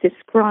 and he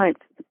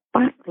described the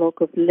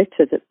backlog of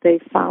litter that they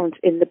found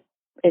in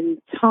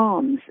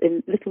tarns,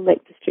 in little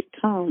Lake District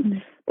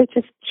tarns. They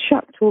just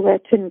chucked all their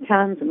tin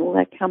cans and all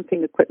their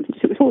camping equipment.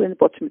 It was all in the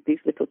bottom of these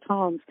little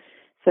tarns.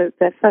 So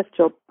their first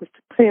job was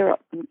to clear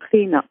up and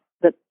clean up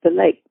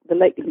the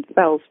lakeland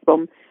fells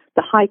from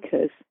the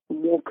hikers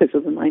and walkers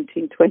of the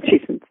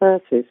 1920s and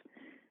 30s,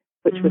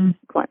 which was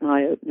quite an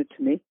eye-opener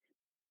to me.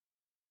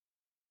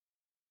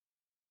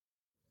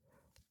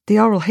 The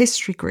Oral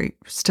History Group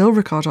still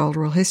record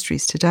oral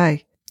histories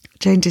today.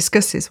 Jane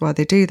discusses why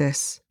they do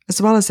this,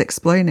 as well as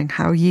explaining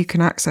how you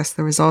can access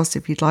the resource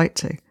if you'd like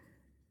to.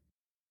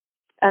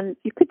 And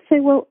you could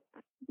say, well,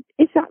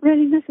 is that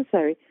really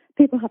necessary?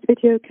 People have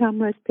video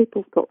cameras,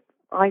 people have got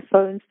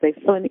iPhones, they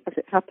phone it as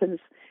it happens.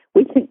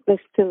 We think there's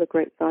still a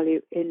great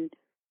value in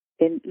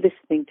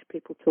listening to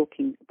people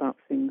talking about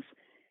things.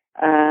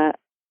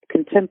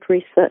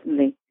 Contemporary,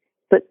 certainly.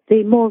 But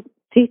the more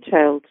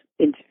detailed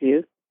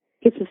interview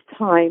gives us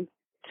time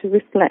to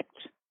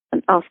reflect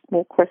and ask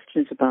more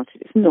questions about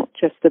it. It's not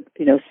just a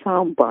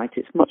soundbite.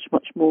 It's much,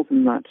 much more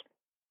than that.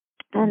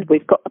 And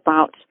we've got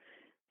about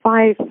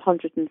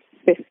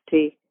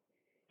 550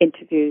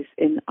 interviews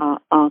in our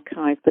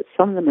archive, but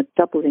some of them are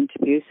double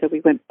interviews, so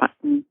we went back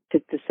and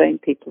did the same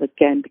people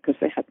again because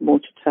they had more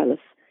to tell us.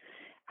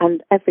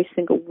 And every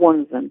single one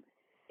of them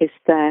is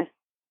there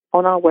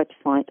on our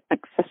website,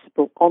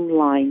 accessible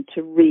online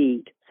to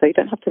read, so you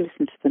don't have to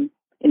listen to them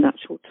in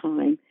actual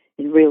time,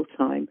 in real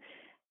time.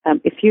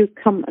 If you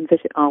come and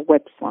visit our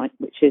website,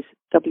 which is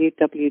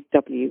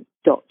www.aohg.org.uk,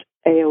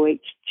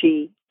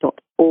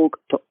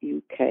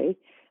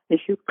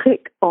 if you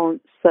click on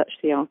Search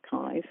the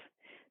Archive,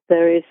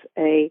 there is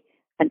an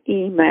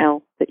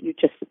email that you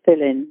just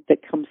fill in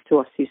that comes to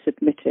us, you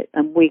submit it,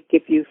 and we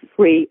give you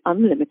free,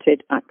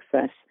 unlimited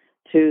access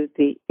to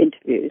the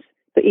interviews.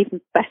 But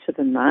even better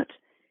than that,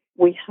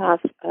 we have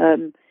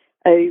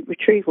a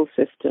retrieval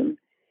system,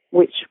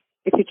 which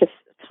if you just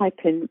type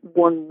in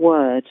one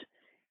word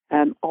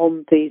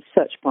on the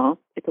search bar,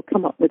 it'll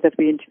come up with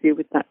every interview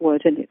with that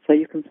word in it, so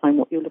you can find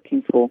what you're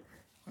looking for.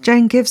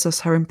 Jane gives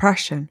us her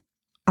impression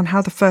on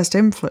how the first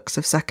influx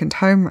of second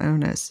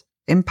homeowners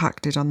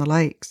impacted on the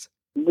lakes.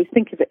 We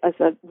think of it as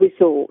a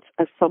resort,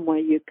 as somewhere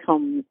you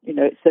come,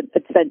 it's an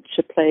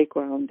adventure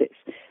playground. It's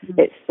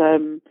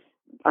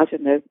I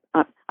don't know,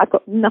 I've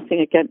got nothing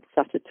against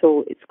that at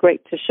all. It's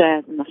great to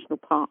share the national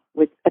park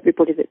with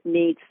everybody that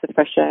needs the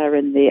fresh air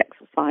and the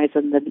exercise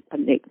and the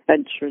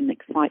adventure and the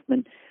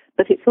excitement.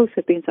 But it's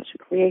also been such a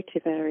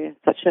creative area,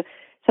 such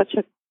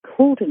a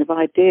cordon of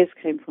ideas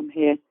came from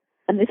here.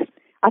 And this,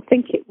 I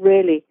think it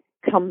really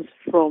stems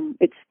from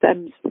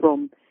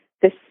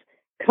this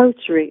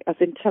coterie of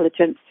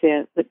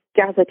intelligentsia that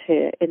gathered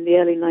here in the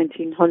early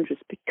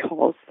 1900s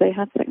because they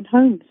had second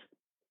homes.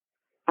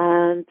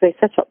 And they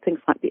set up things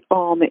like the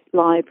Armitt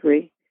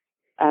Library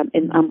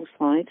in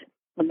Ambleside,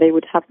 and they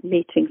would have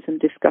meetings and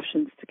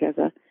discussions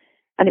together.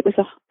 And it was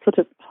a sort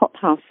of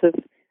hothouse of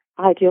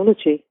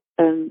ideology.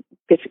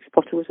 Beatrix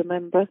Potter was a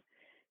member,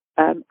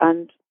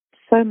 and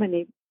so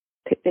many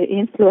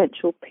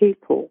influential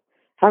people.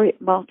 Harriet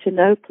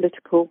Martineau,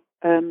 political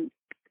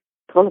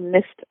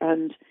columnist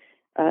and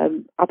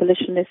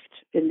abolitionist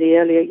in the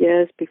earlier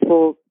years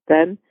before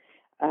then,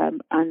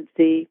 and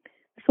the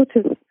sort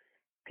of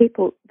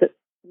people that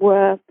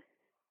were,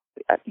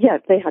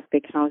 they had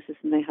big houses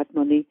and they had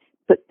money,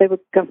 but they were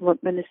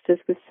government ministers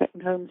with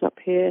second homes up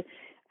here,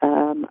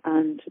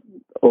 and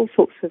all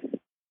sorts of,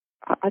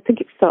 I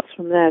think it starts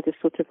from there, this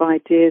sort of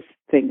ideas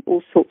thing.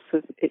 All sorts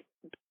of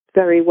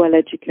very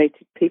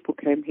well-educated people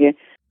came here.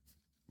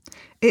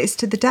 It is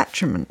to the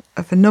detriment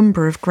of a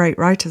number of great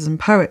writers and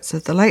poets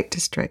of the Lake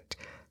District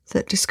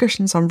that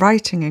discussions on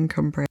writing in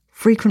Cumbria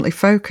frequently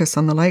focus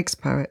on the Lakes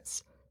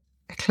poets,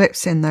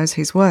 eclipsing those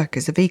whose work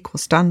is of equal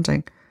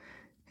standing.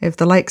 If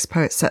the Lakes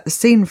poets set the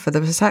scene for the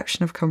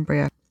perception of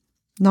Cumbria,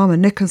 Norman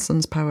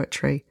Nicholson's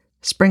poetry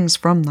springs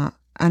from that,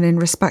 and in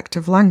respect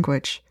of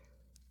language,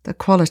 the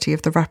quality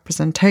of the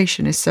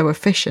representation is so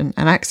efficient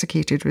and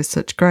executed with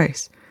such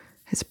grace.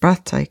 It's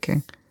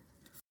breathtaking.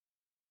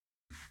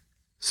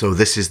 So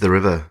this is the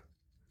river,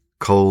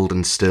 cold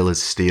and still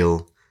as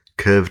steel,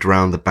 curved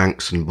round the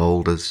banks and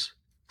boulders.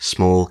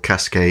 Small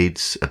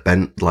cascades are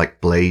bent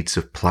like blades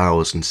of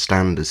ploughs and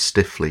stand as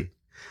stiffly.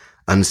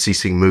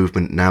 Unceasing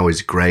movement now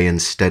is grey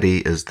and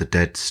steady as the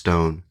dead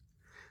stone.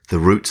 The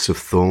roots of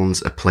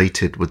thorns are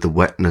plated with the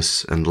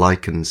wetness and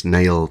lichens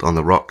nailed on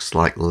the rocks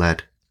like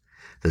lead.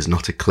 There's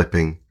not a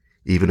clipping,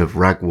 even of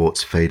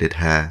ragwort's faded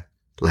hair,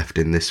 left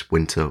in this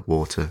winter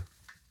water.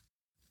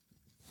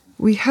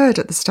 We heard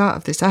at the start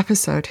of this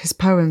episode his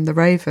poem The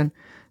Raven,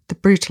 the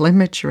brutal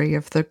imagery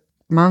of the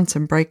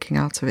mountain breaking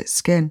out of its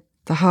skin,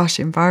 the harsh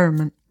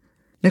environment.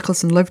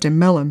 Nicholson lived in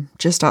Millom,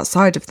 just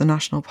outside of the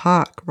national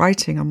park,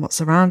 writing on what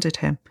surrounded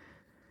him.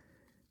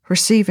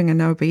 Receiving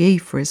an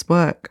OBE for his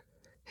work,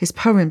 his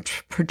poems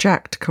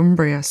project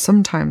Cumbria,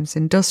 sometimes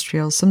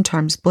industrial,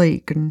 sometimes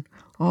bleak, and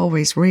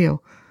always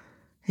real.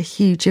 A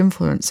huge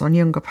influence on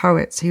younger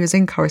poets. He was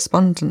in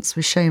correspondence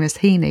with Seamus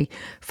Heaney,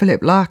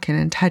 Philip Larkin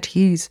and Ted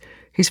Hughes,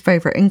 whose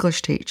favourite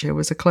English teacher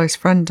was a close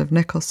friend of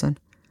Nicholson.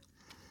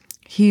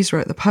 Hughes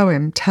wrote the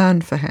poem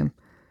Turn for him,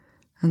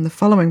 and the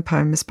following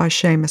poem is by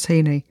Seamus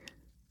Heaney,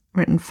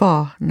 written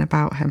for and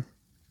about him.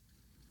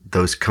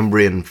 Those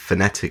Cumbrian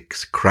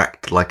phonetics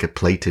cracked like a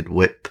plated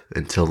whip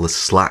until the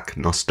slack,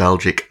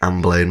 nostalgic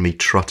ambler in me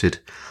trotted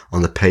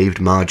on the paved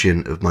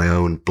margin of my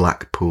own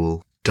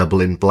Blackpool.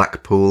 Dublin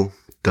Blackpool,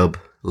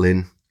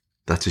 Dub-Lin,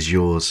 that is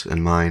yours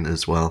and mine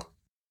as well.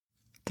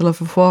 The love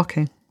of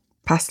walking,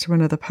 passed to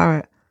another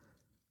poet.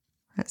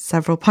 At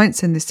several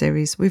points in this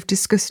series, we've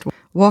discussed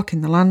walking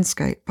the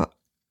landscape, but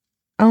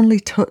only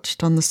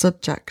touched on the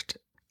subject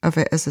of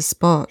it as a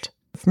sport,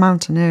 of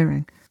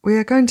mountaineering. We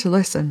are going to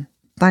listen,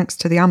 thanks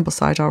to the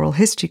Ambleside Oral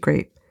History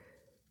Group,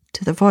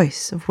 to the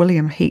voice of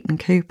William Heaton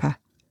Cooper,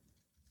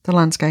 the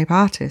landscape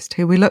artist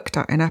who we looked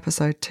at in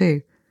episode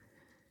 2.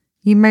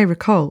 You may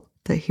recall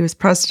that he was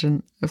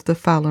president of the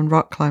Fell and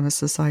Rock Climbers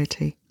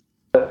Society.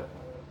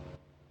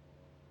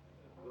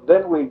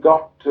 Then we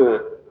got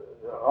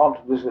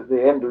onto this at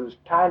the end of this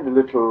tiny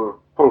little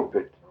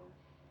pulpit,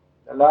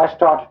 and I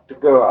started to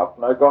go up,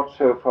 and I got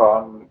so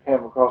far and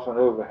came across an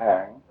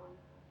overhang,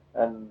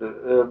 and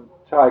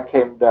so I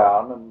came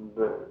down, and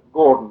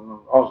Gordon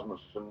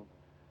Osmondson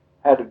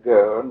had a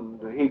go,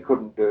 and he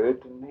couldn't do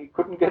it, and he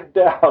couldn't get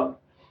down.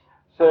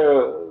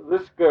 So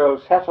this girl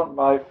sat on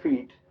my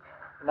feet,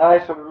 and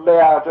I sort of lay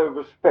out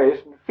over space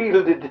and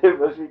fielded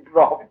him as he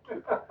dropped.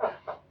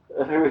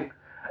 And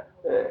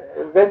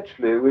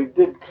eventually we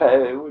did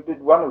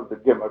one of the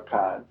Gimmer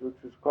climbs,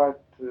 which was quite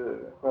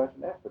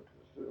an effort.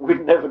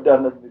 We'd never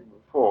done anything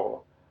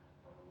before,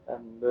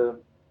 and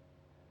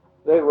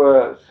they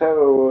were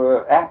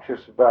so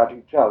anxious about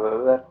each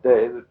other that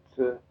day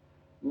that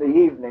in the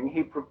evening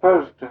he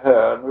proposed to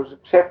her and was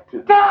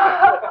accepted.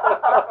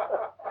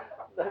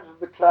 That was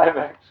the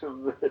climax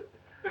of the...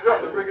 Is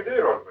that the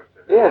Brigadier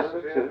Osmondson? Yes,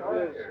 that's it.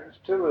 Yes. He's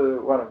still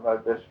one of my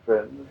best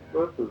friends,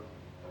 both of them.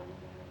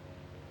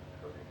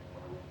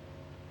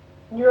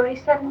 You were only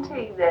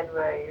 17 then,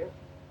 were you?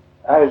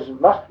 I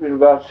must have been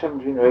about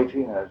 17 or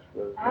 18, I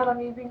suppose. How long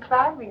have you been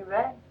climbing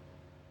then?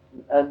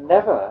 And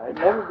I'd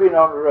never been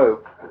on a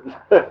rope.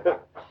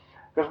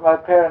 Because my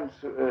parents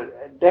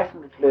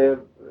definitely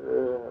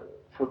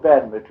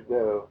forbade me to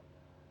go.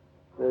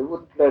 They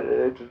wouldn't let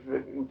it. It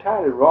was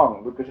entirely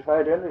wrong, because if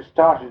I'd only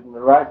started in the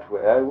right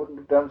way, I wouldn't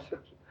have done such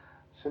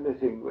a silly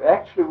thing.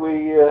 Actually, we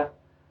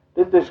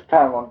did this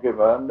climb on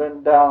Gimmer, and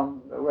then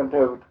went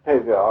over to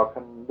Paviark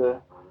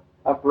and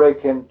up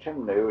Rake-End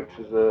Chimney, which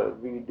is a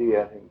VD,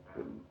 I think.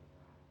 And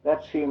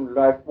that seemed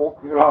like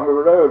walking along a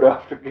road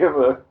after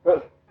Gimmer.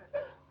 But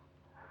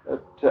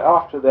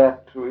after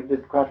that, we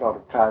did quite a lot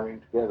of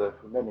climbing together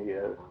for many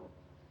years.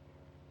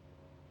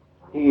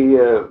 He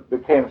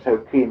became so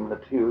keen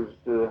that he was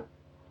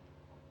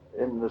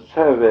in the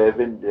survey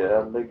of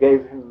India, and they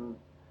gave him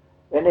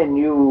any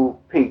new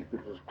peak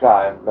that was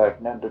climbed,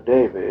 like Nanda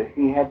Devi,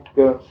 he had to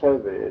go and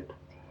survey it.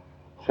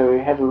 So he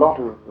had a lot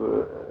of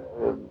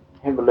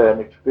Himalayan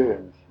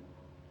experience.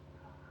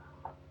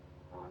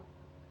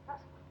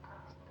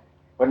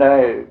 When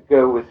I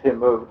go with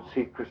him over to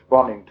see Chris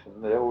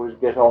Bonington, they always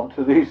get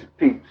onto these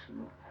peaks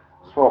and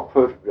swap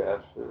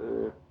photographs.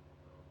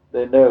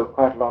 They know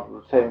quite a lot of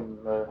the same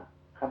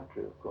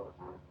country, of course.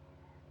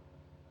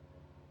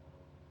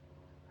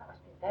 That must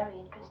have been very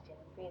interesting,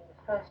 being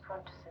the first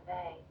one to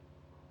survey.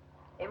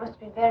 It must have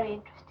been very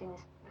interesting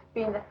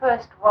being the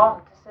first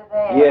one to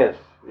survey.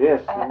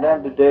 Yes,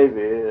 Nanda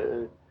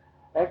Devi.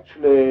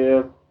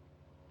 Actually,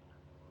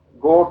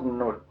 Gordon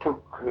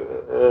took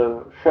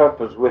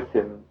Sherpas with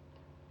him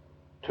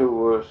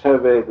to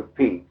survey the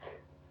peak,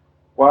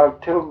 while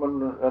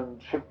Tillman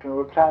and Shipton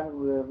were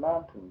climbing the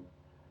mountain.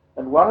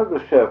 And one of the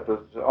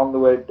Sherpas on the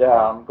way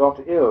down got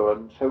ill,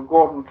 and so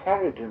Gordon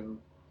carried him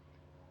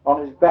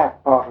on his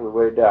back part of the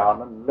way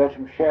down and let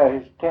him share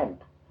his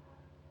tent.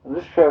 And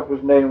this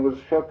Sherpa's name was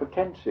Sherpa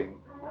Tenzing.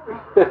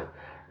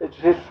 It's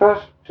his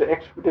first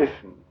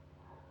expedition.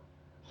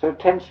 So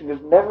Tenzing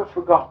has never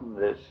forgotten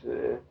this.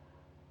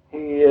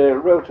 He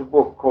wrote a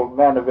book called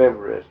Man of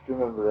Everest,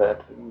 remember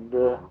that?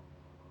 And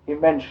he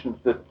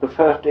mentions that the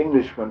first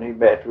Englishman he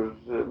met was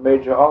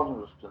Major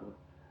Osmondson.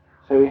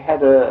 So he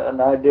had an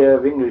idea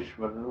of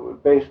Englishmen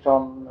based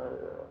on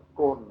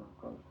Gordon.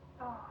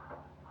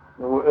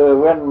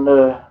 When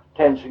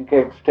Tenzing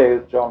came to stay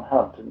with John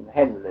Hunt in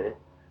Henley,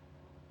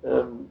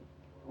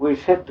 we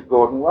said to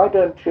Gordon, why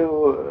don't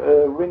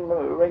you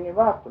ring him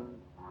up? And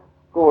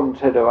Gordon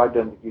said, oh, I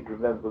don't think he'd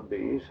remember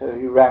me. So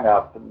he rang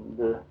up,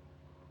 and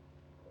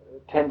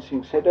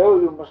Tenzing said, oh,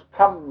 you must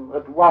come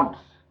at once.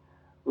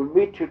 We'll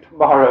meet you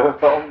tomorrow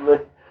on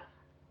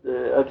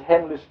at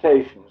Henley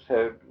Station.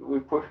 So we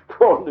pushed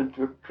Gordon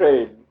into a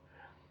train.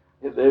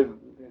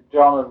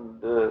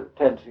 John and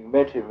Tenzing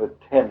met him at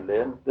Henley,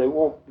 and they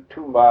walked the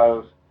 2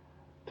 miles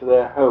to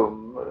their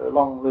home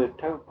along the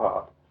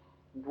towpath.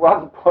 At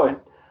one point,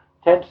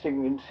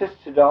 Tenzing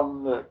insisted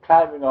on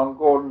climbing on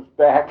Gordon's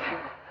back and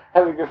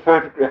having a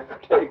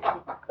photograph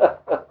taken.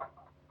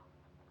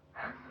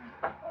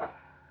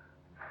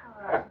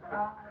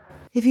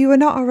 If you were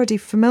not already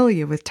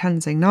familiar with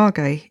Tenzing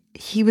Norgay,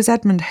 he was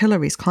Edmund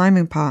Hillary's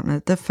climbing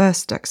partner, the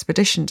first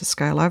expedition to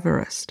scale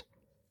Everest.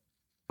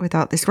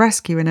 Without this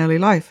rescue in early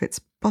life, it's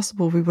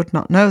possible we would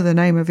not know the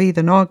name of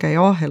either Norgay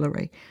or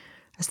Hillary,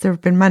 as there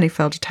have been many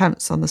failed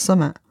attempts on the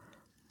summit.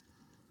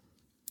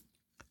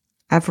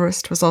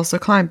 Everest was also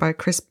climbed by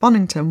Chris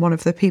Bonington, one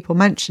of the people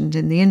mentioned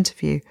in the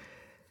interview,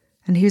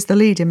 and he was the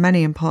lead in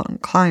many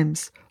important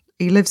climbs.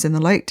 He lives in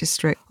the Lake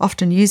District,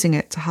 often using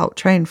it to help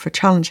train for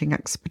challenging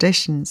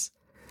expeditions.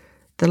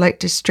 The Lake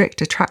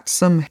District attracts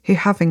some who,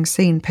 having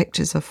seen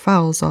pictures of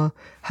fells or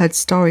heard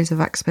stories of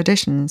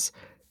expeditions,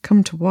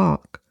 come to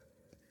walk.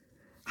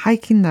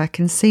 Hiking there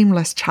can seem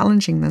less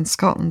challenging than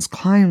Scotland's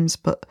climbs,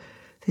 but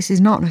this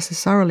is not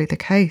necessarily the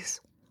case.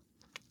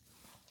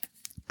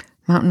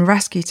 Mountain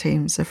rescue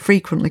teams are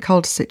frequently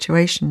called to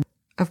situations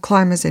of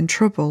climbers in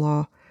trouble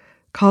or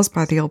caused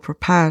by the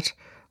ill-prepared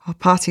or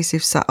parties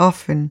who've set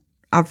off in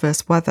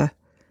adverse weather.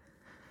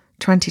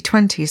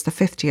 2020 is the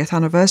 50th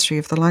anniversary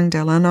of the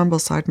Langdale and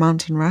Ambleside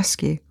Mountain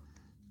Rescue.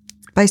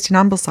 Based in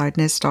Ambleside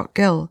near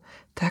Stockgill,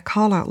 their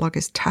call-out log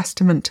is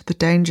testament to the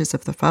dangers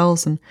of the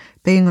fells and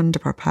being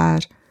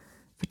underprepared.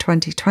 For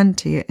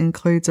 2020, it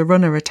includes a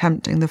runner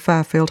attempting the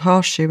Fairfield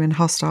Horseshoe in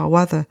hostile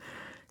weather,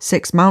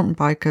 6 mountain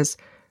bikers,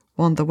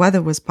 one the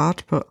weather was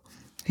bad but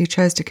who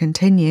chose to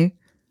continue,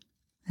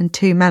 and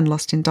 2 men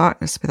lost in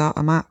darkness without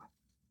a map.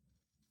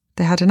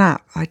 They had an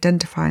app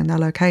identifying their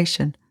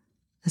location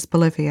as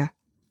Bolivia.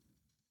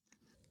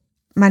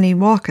 Many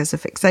walkers are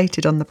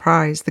fixated on the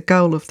prize, the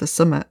goal of the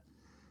summit.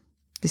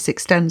 This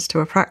extends to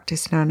a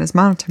practice known as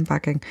mountain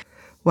bagging,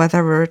 where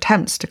there are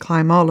attempts to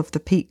climb all of the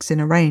peaks in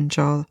a range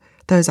or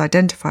those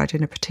identified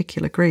in a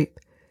particular group.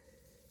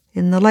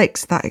 In the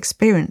lakes, that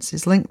experience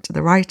is linked to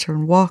the writer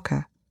and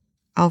walker,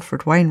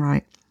 Alfred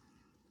Wainwright.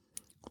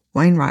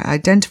 Wainwright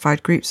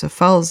identified groups of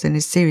fells in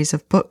his series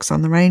of books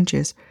on the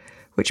ranges,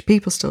 which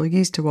people still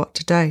use to walk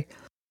today.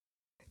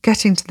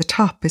 Getting to the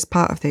top is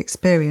part of the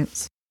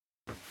experience.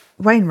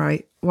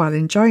 Wainwright, while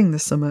enjoying the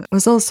summit,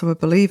 was also a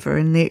believer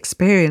in the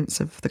experience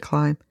of the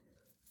climb.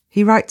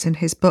 He writes in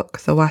his book,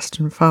 The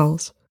Western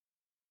Fells,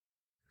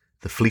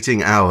 "The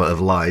fleeting hour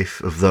of life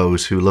of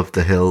those who love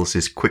the hills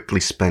is quickly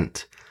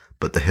spent,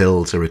 but the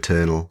hills are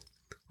eternal.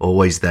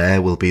 Always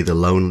there will be the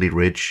lonely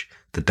ridge,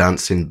 the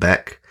dancing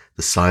beck,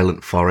 the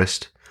silent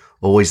forest.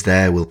 Always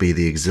there will be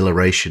the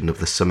exhilaration of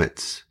the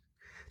summits.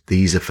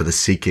 These are for the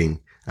seeking,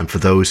 and for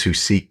those who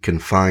seek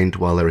and find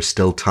while there is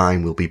still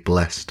time will be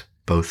blessed,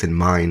 both in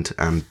mind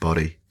and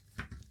body."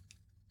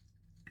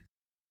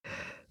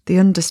 The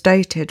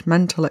understated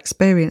mental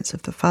experience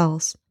of the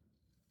fells.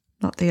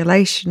 Not the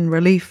elation,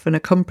 relief and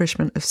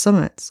accomplishment of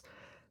summits,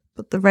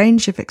 but the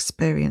range of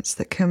experience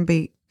that can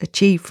be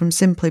achieved from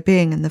simply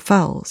being in the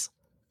fells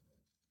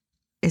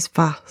is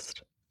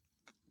vast.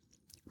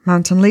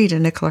 Mountain leader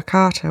Nicola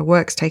Carter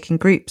works taking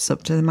groups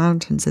up to the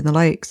mountains in the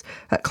lakes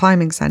at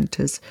climbing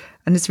centres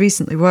and has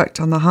recently worked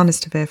on the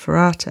Harnisterveer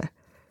Ferrata.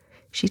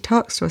 She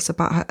talks to us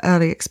about her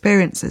early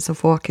experiences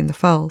of walking the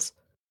fells.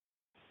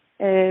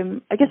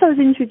 I guess I was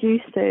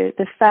introduced to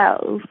the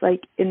fells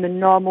like in the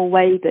normal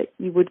way that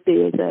you would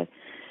be as a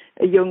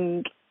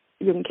young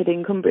kid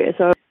in Cumbria.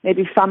 So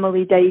maybe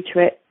family day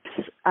trips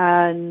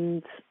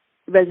and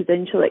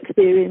residential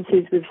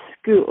experiences with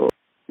school.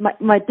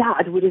 My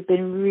dad would have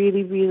been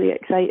really, really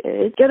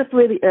excited. Get up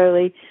really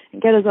early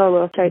and get us all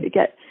okay to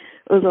get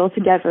us all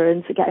together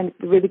and to get a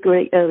really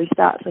great early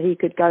start so he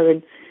could go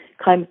and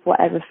climb up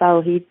whatever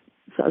fell he'd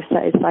sort of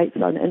set his sights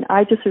on. And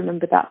I just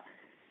remember that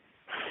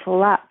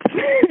flap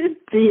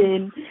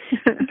being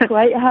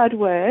quite hard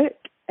work.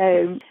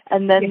 And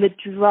then the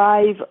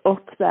drive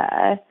up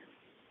there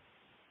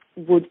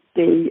would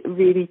be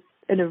really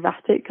an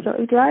erratic sort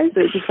of drive.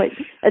 So it's just like,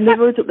 and the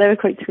roads up there are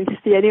quite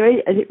twisty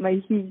anyway, and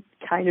he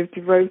kind of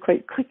drove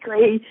quite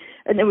quickly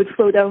and then would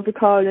slow down for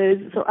corners.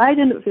 So I'd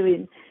end up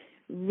feeling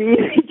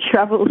really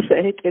travel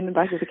sick in the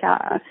back of the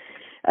car.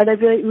 And I'd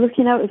be like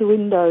looking out of the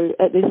window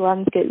at this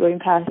landscape going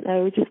past, and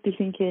I would just be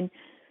thinking,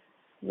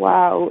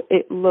 wow,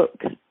 it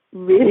looks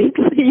really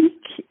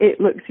bleak,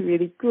 it looks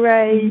really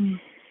grey,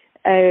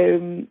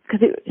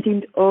 because it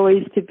seemed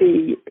always to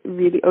be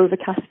really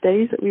overcast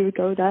days that we would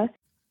go there.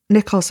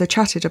 Nick also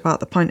chatted about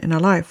the point in her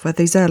life where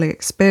these early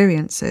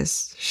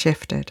experiences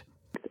shifted.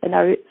 And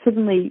I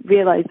suddenly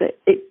realised that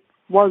it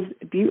was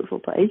a beautiful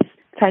place.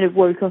 Kind of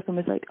woke up and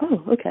was like,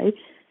 oh, okay,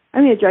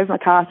 I'm going to drive my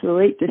car to the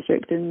Lake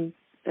District and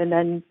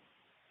then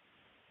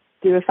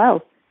do a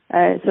fell.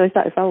 So I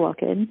started fell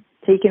walking,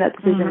 taking that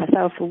decision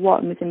myself for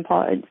what was the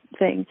important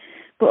thing,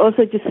 but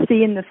also just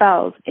seeing the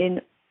fells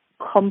in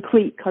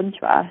complete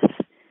contrast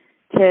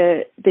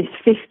to this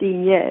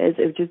 15 years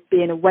of just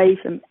being away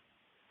from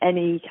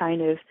any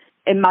kind of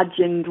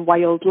imagined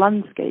wild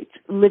landscape,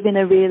 living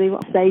a really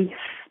safe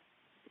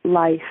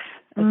life,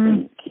 I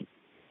think.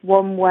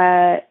 One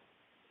where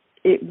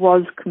it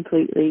was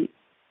completely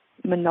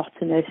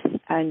monotonous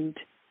and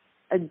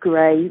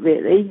grey,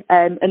 really.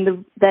 And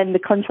then the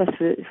contrast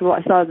for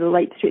what I saw of the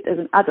Lake District as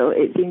an adult,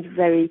 it seemed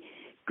very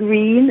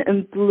green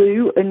and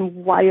blue and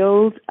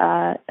wild.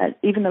 And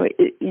even though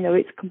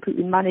it's a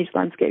completely managed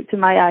landscape, to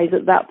my eyes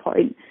at that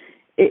point,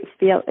 it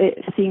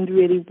seemed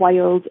really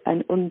wild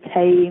and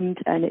untamed,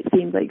 and it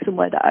seemed like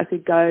somewhere that I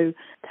could go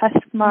test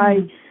my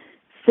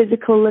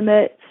physical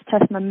limits,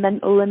 test my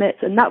mental limits,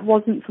 and that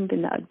wasn't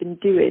something that I'd been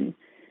doing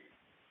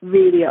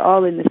really at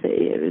all in the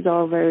city. It was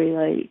all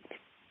very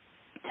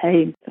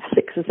tame.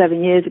 6 or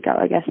 7 years ago,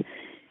 I guess,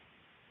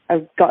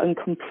 I've gotten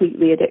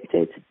completely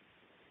addicted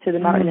to the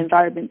mountain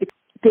environment.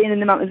 Being in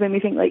the mountains made me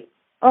think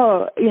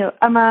oh,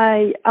 am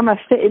I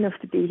fit enough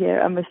to be here?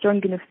 Am I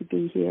strong enough to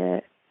be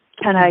here?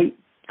 Can I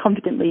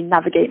confidently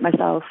navigate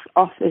myself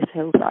off this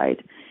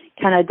hillside?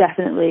 Can I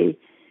definitely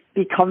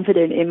be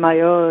confident in my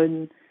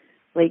own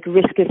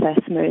risk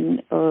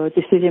assessment or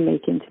decision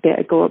making to be able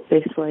to go up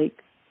this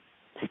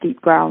steep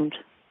ground?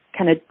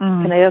 Can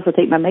I also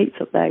take my mates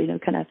up there?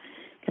 Can I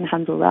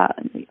handle that?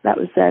 And that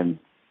was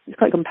it's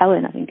quite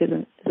compelling, I think, as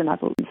an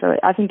adult. And so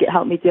I think it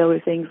helped me deal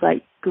with things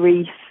like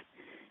grief,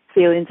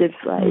 feelings of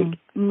like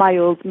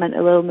mild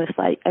mental illness,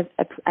 like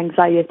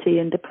anxiety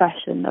and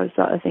depression, those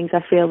sort of things.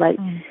 I feel like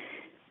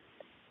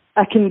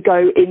I can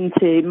go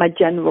into my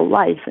general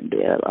life and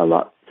be a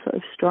lot sort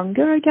of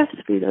stronger, I guess,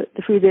 through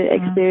the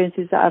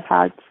experiences that I've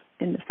had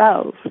in the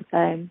fells,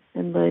 and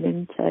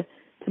learning to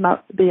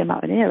be a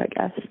mountaineer, I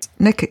guess.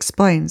 Nick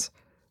explains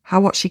how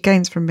what she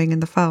gains from being in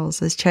the fells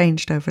has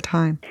changed over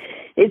time.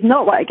 It's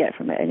not what I get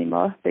from it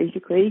anymore,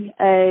 basically.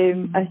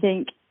 I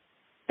think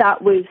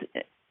that was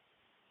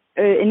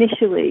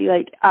initially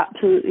like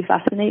absolutely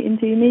fascinating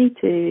to me,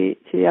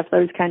 to have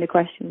those kind of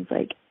questions,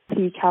 like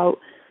seek out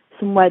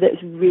somewhere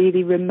that's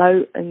really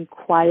remote and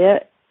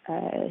quiet,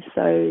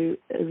 so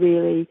a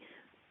really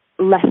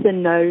lesser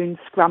known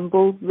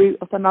scramble route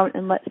up a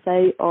mountain, let's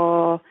say.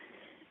 Or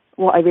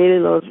what I really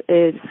love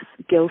is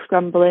gill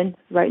scrambling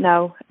right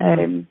now,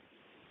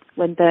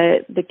 when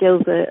the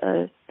gills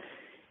are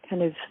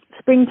kind of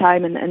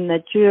springtime and they're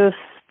just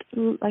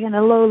like in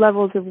the low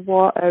levels of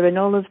water and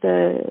all of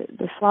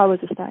the flowers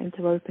are starting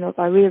to open up.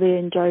 I really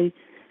enjoy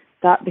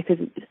that because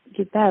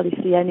you barely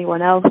see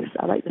anyone else.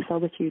 I like the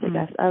solitude, I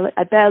guess.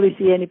 I barely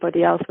see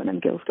anybody else when I'm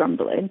gill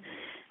scrambling.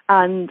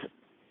 And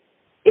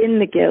in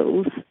the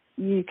gills,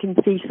 you can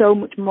see so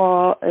much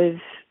more of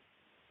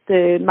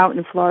the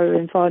mountain flora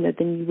and fauna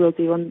than you will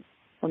do on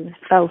the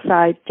fell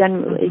side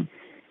generally,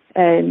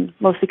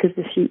 mostly because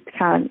the sheep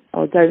can't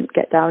or don't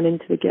get down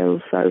into the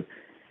gills. So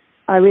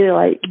I really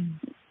like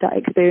that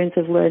experience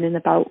of learning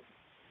about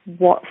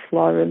what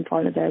flora and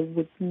fauna there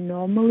would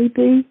normally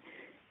be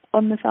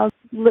on the fell.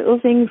 Little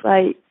things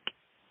like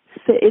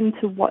sitting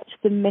to watch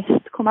the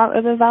mist come out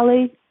of a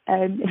valley.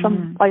 If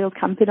I'm wild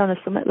camping on a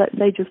summit, let's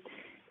say,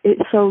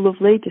 it's so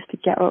lovely just to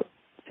get up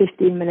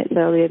 15 minutes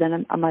earlier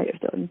than I might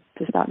have done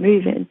to start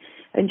moving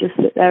and just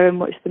sit there and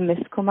watch the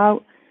mist come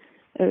out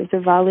of the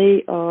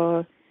valley,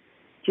 or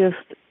just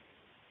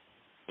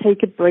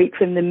take a break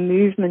from the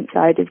movement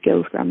side of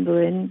gill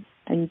scrambling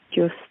and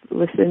just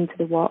listen to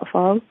the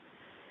waterfall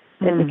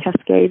and the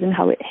cascade and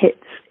how it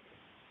hits.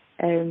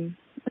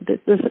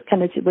 There's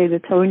kind of way the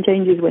tone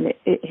changes when it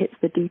hits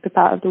the deeper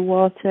part of the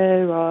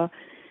water, or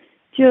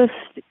just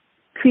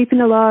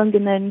creeping along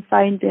and then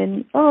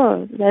finding,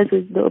 oh, there's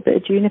a little bit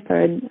of juniper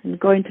and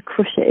going to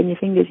crush it in your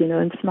fingers,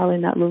 and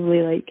smelling that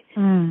lovely, like,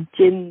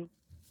 gin.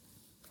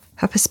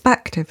 Her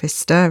perspective is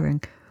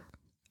stirring.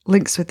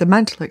 Links with the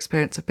mental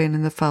experience of being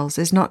in the fells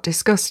is not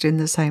discussed in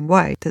the same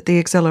way that the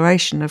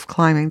exhilaration of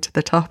climbing to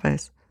the top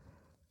is.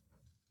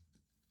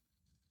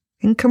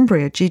 In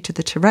Cumbria, due to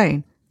the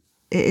terrain,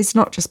 it is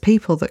not just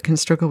people that can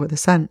struggle with the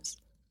sense.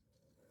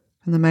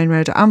 From the main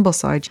road at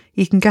Ambleside,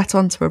 you can get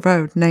onto a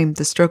road named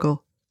The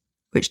Struggle,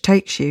 which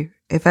takes you,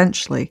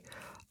 eventually,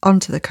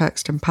 onto the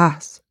Kirkstone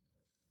Pass.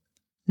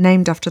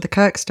 Named after the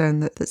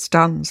Kirkstone that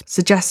stands,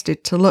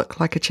 suggested to look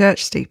like a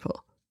church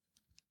steeple.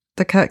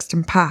 The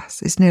Kirkstone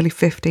Pass is nearly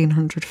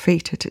 1,500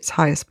 feet at its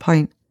highest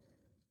point.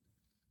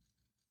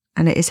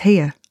 And it is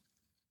here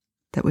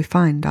that we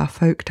find our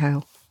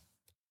folktale.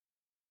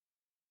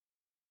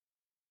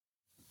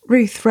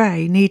 Ruth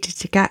Ray needed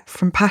to get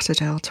from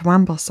Patterdale to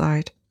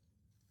Ambleside.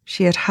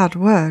 She had had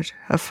word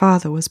her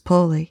father was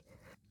poorly.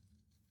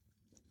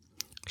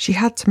 She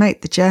had to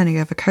make the journey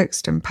over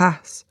Kirkstone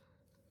Pass,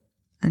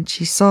 and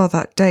she saw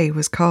that day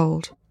was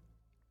cold.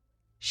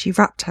 She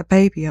wrapped her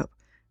baby up,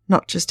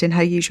 not just in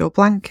her usual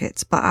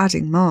blankets, but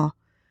adding more.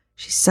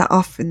 She set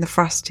off in the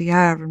frosty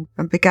air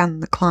and began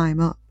the climb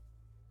up.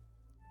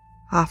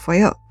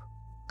 Halfway up,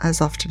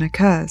 as often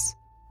occurs,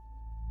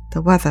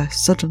 the weather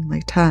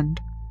suddenly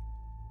turned.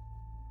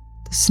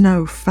 The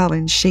snow fell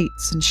in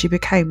sheets and she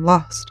became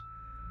lost.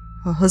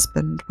 Her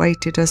husband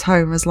waited us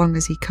home as long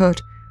as he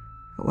could,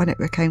 but when it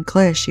became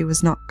clear she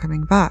was not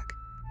coming back,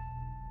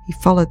 he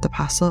followed the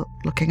pass up,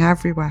 looking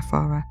everywhere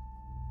for her.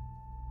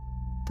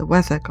 The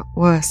weather got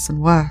worse and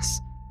worse,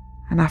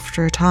 and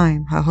after a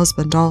time her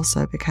husband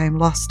also became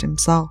lost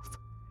himself.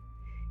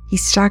 He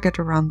staggered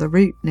around the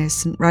route near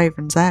St.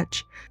 Raven's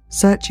Edge,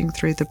 searching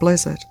through the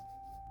blizzard.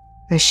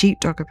 A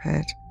sheepdog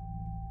appeared,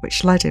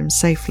 which led him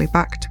safely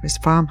back to his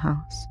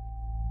farmhouse.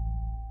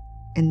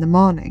 In the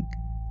morning,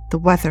 the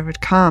weather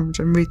had calmed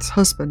and Ruth's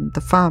husband,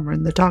 the farmer,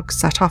 and the dog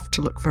set off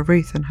to look for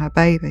Ruth and her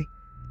baby.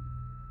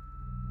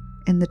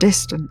 In the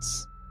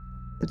distance,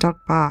 the dog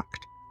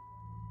barked.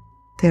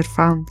 They had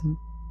found them.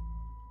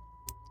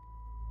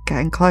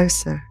 Getting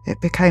closer, it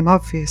became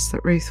obvious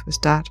that Ruth was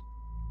dead.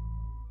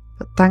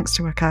 But thanks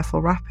to her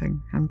careful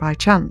wrapping, and by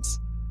chance,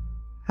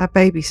 her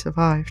baby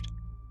survived.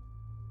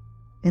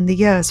 In the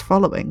years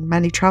following,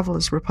 many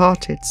travellers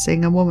reported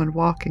seeing a woman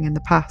walking in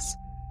the pass,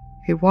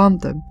 who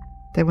warned them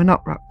they were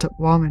not wrapped up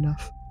warm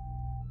enough.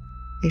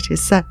 It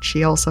is said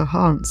she also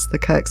haunts the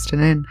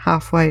Kirkstone Inn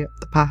halfway up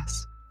the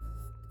pass.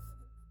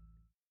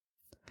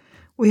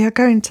 We are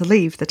going to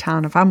leave the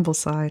town of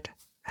Ambleside,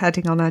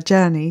 heading on our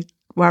journey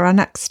where our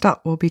next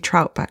stop will be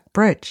Troutbeck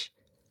Bridge.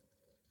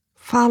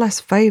 Far less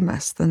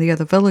famous than the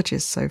other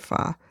villages so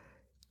far,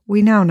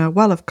 we now know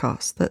well, of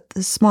course, that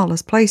the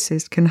smallest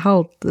places can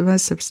hold the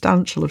most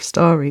substantial of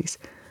stories,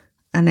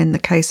 and in the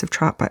case of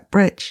Troutbeck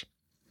Bridge,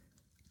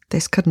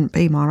 this couldn't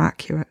be more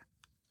accurate.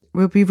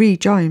 will be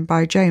rejoined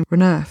by Jane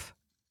Renerve,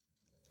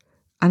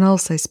 and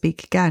also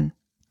speak again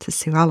to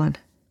Sue Allen.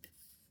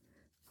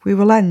 We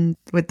will end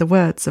with the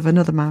words of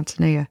another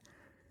mountaineer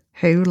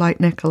who, like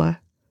Nicola,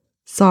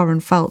 saw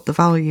and felt the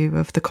value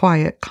of the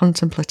quiet,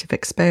 contemplative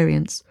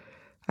experience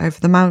over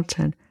the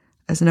mountain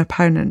as an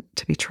opponent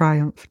to be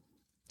triumphed.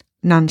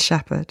 Nan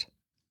Shepherd.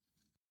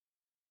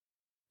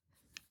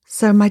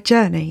 So my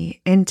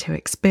journey into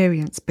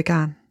experience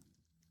began.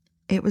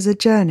 It was a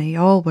journey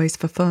always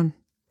for fun,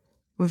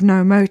 with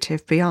no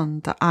motive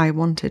beyond that I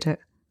wanted it.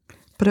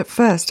 But at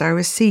first I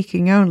was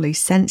seeking only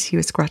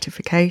sensuous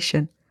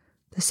gratification,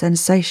 the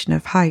sensation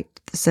of height,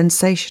 the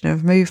sensation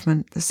of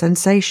movement, the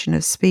sensation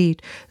of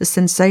speed, the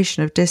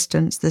sensation of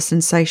distance, the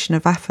sensation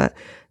of effort,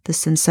 the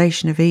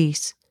sensation of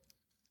ease,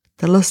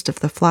 the lust of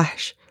the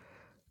flesh,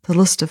 the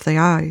lust of the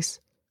eyes,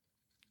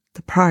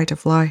 the pride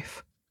of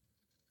life.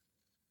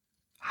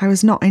 I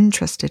was not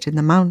interested in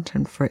the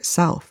mountain for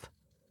itself,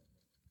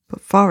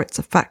 but for its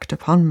effect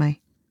upon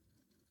me,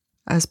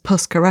 as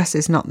puss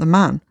caresses not the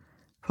man,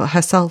 but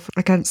herself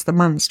against the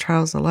man's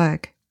trouser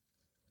leg.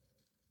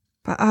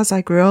 But as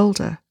I grew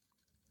older,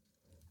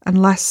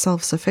 and less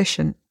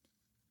self-sufficient,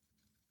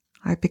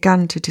 I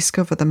began to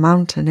discover the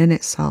mountain in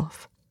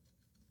itself.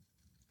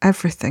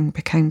 Everything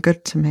became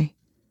good to me.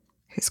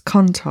 Its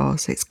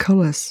contours, its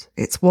colours,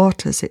 its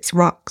waters, its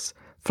rocks,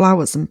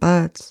 flowers and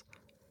birds.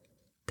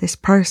 This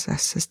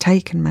process has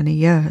taken many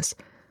years,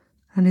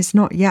 and is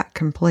not yet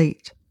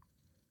complete.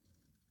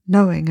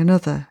 Knowing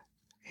another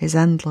is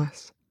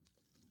endless,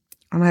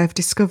 and I have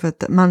discovered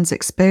that man's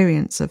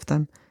experience of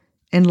them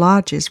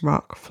enlarges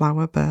rock,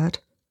 flower, bird.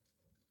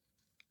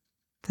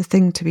 The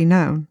thing to be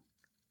known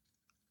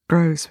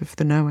grows with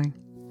the knowing.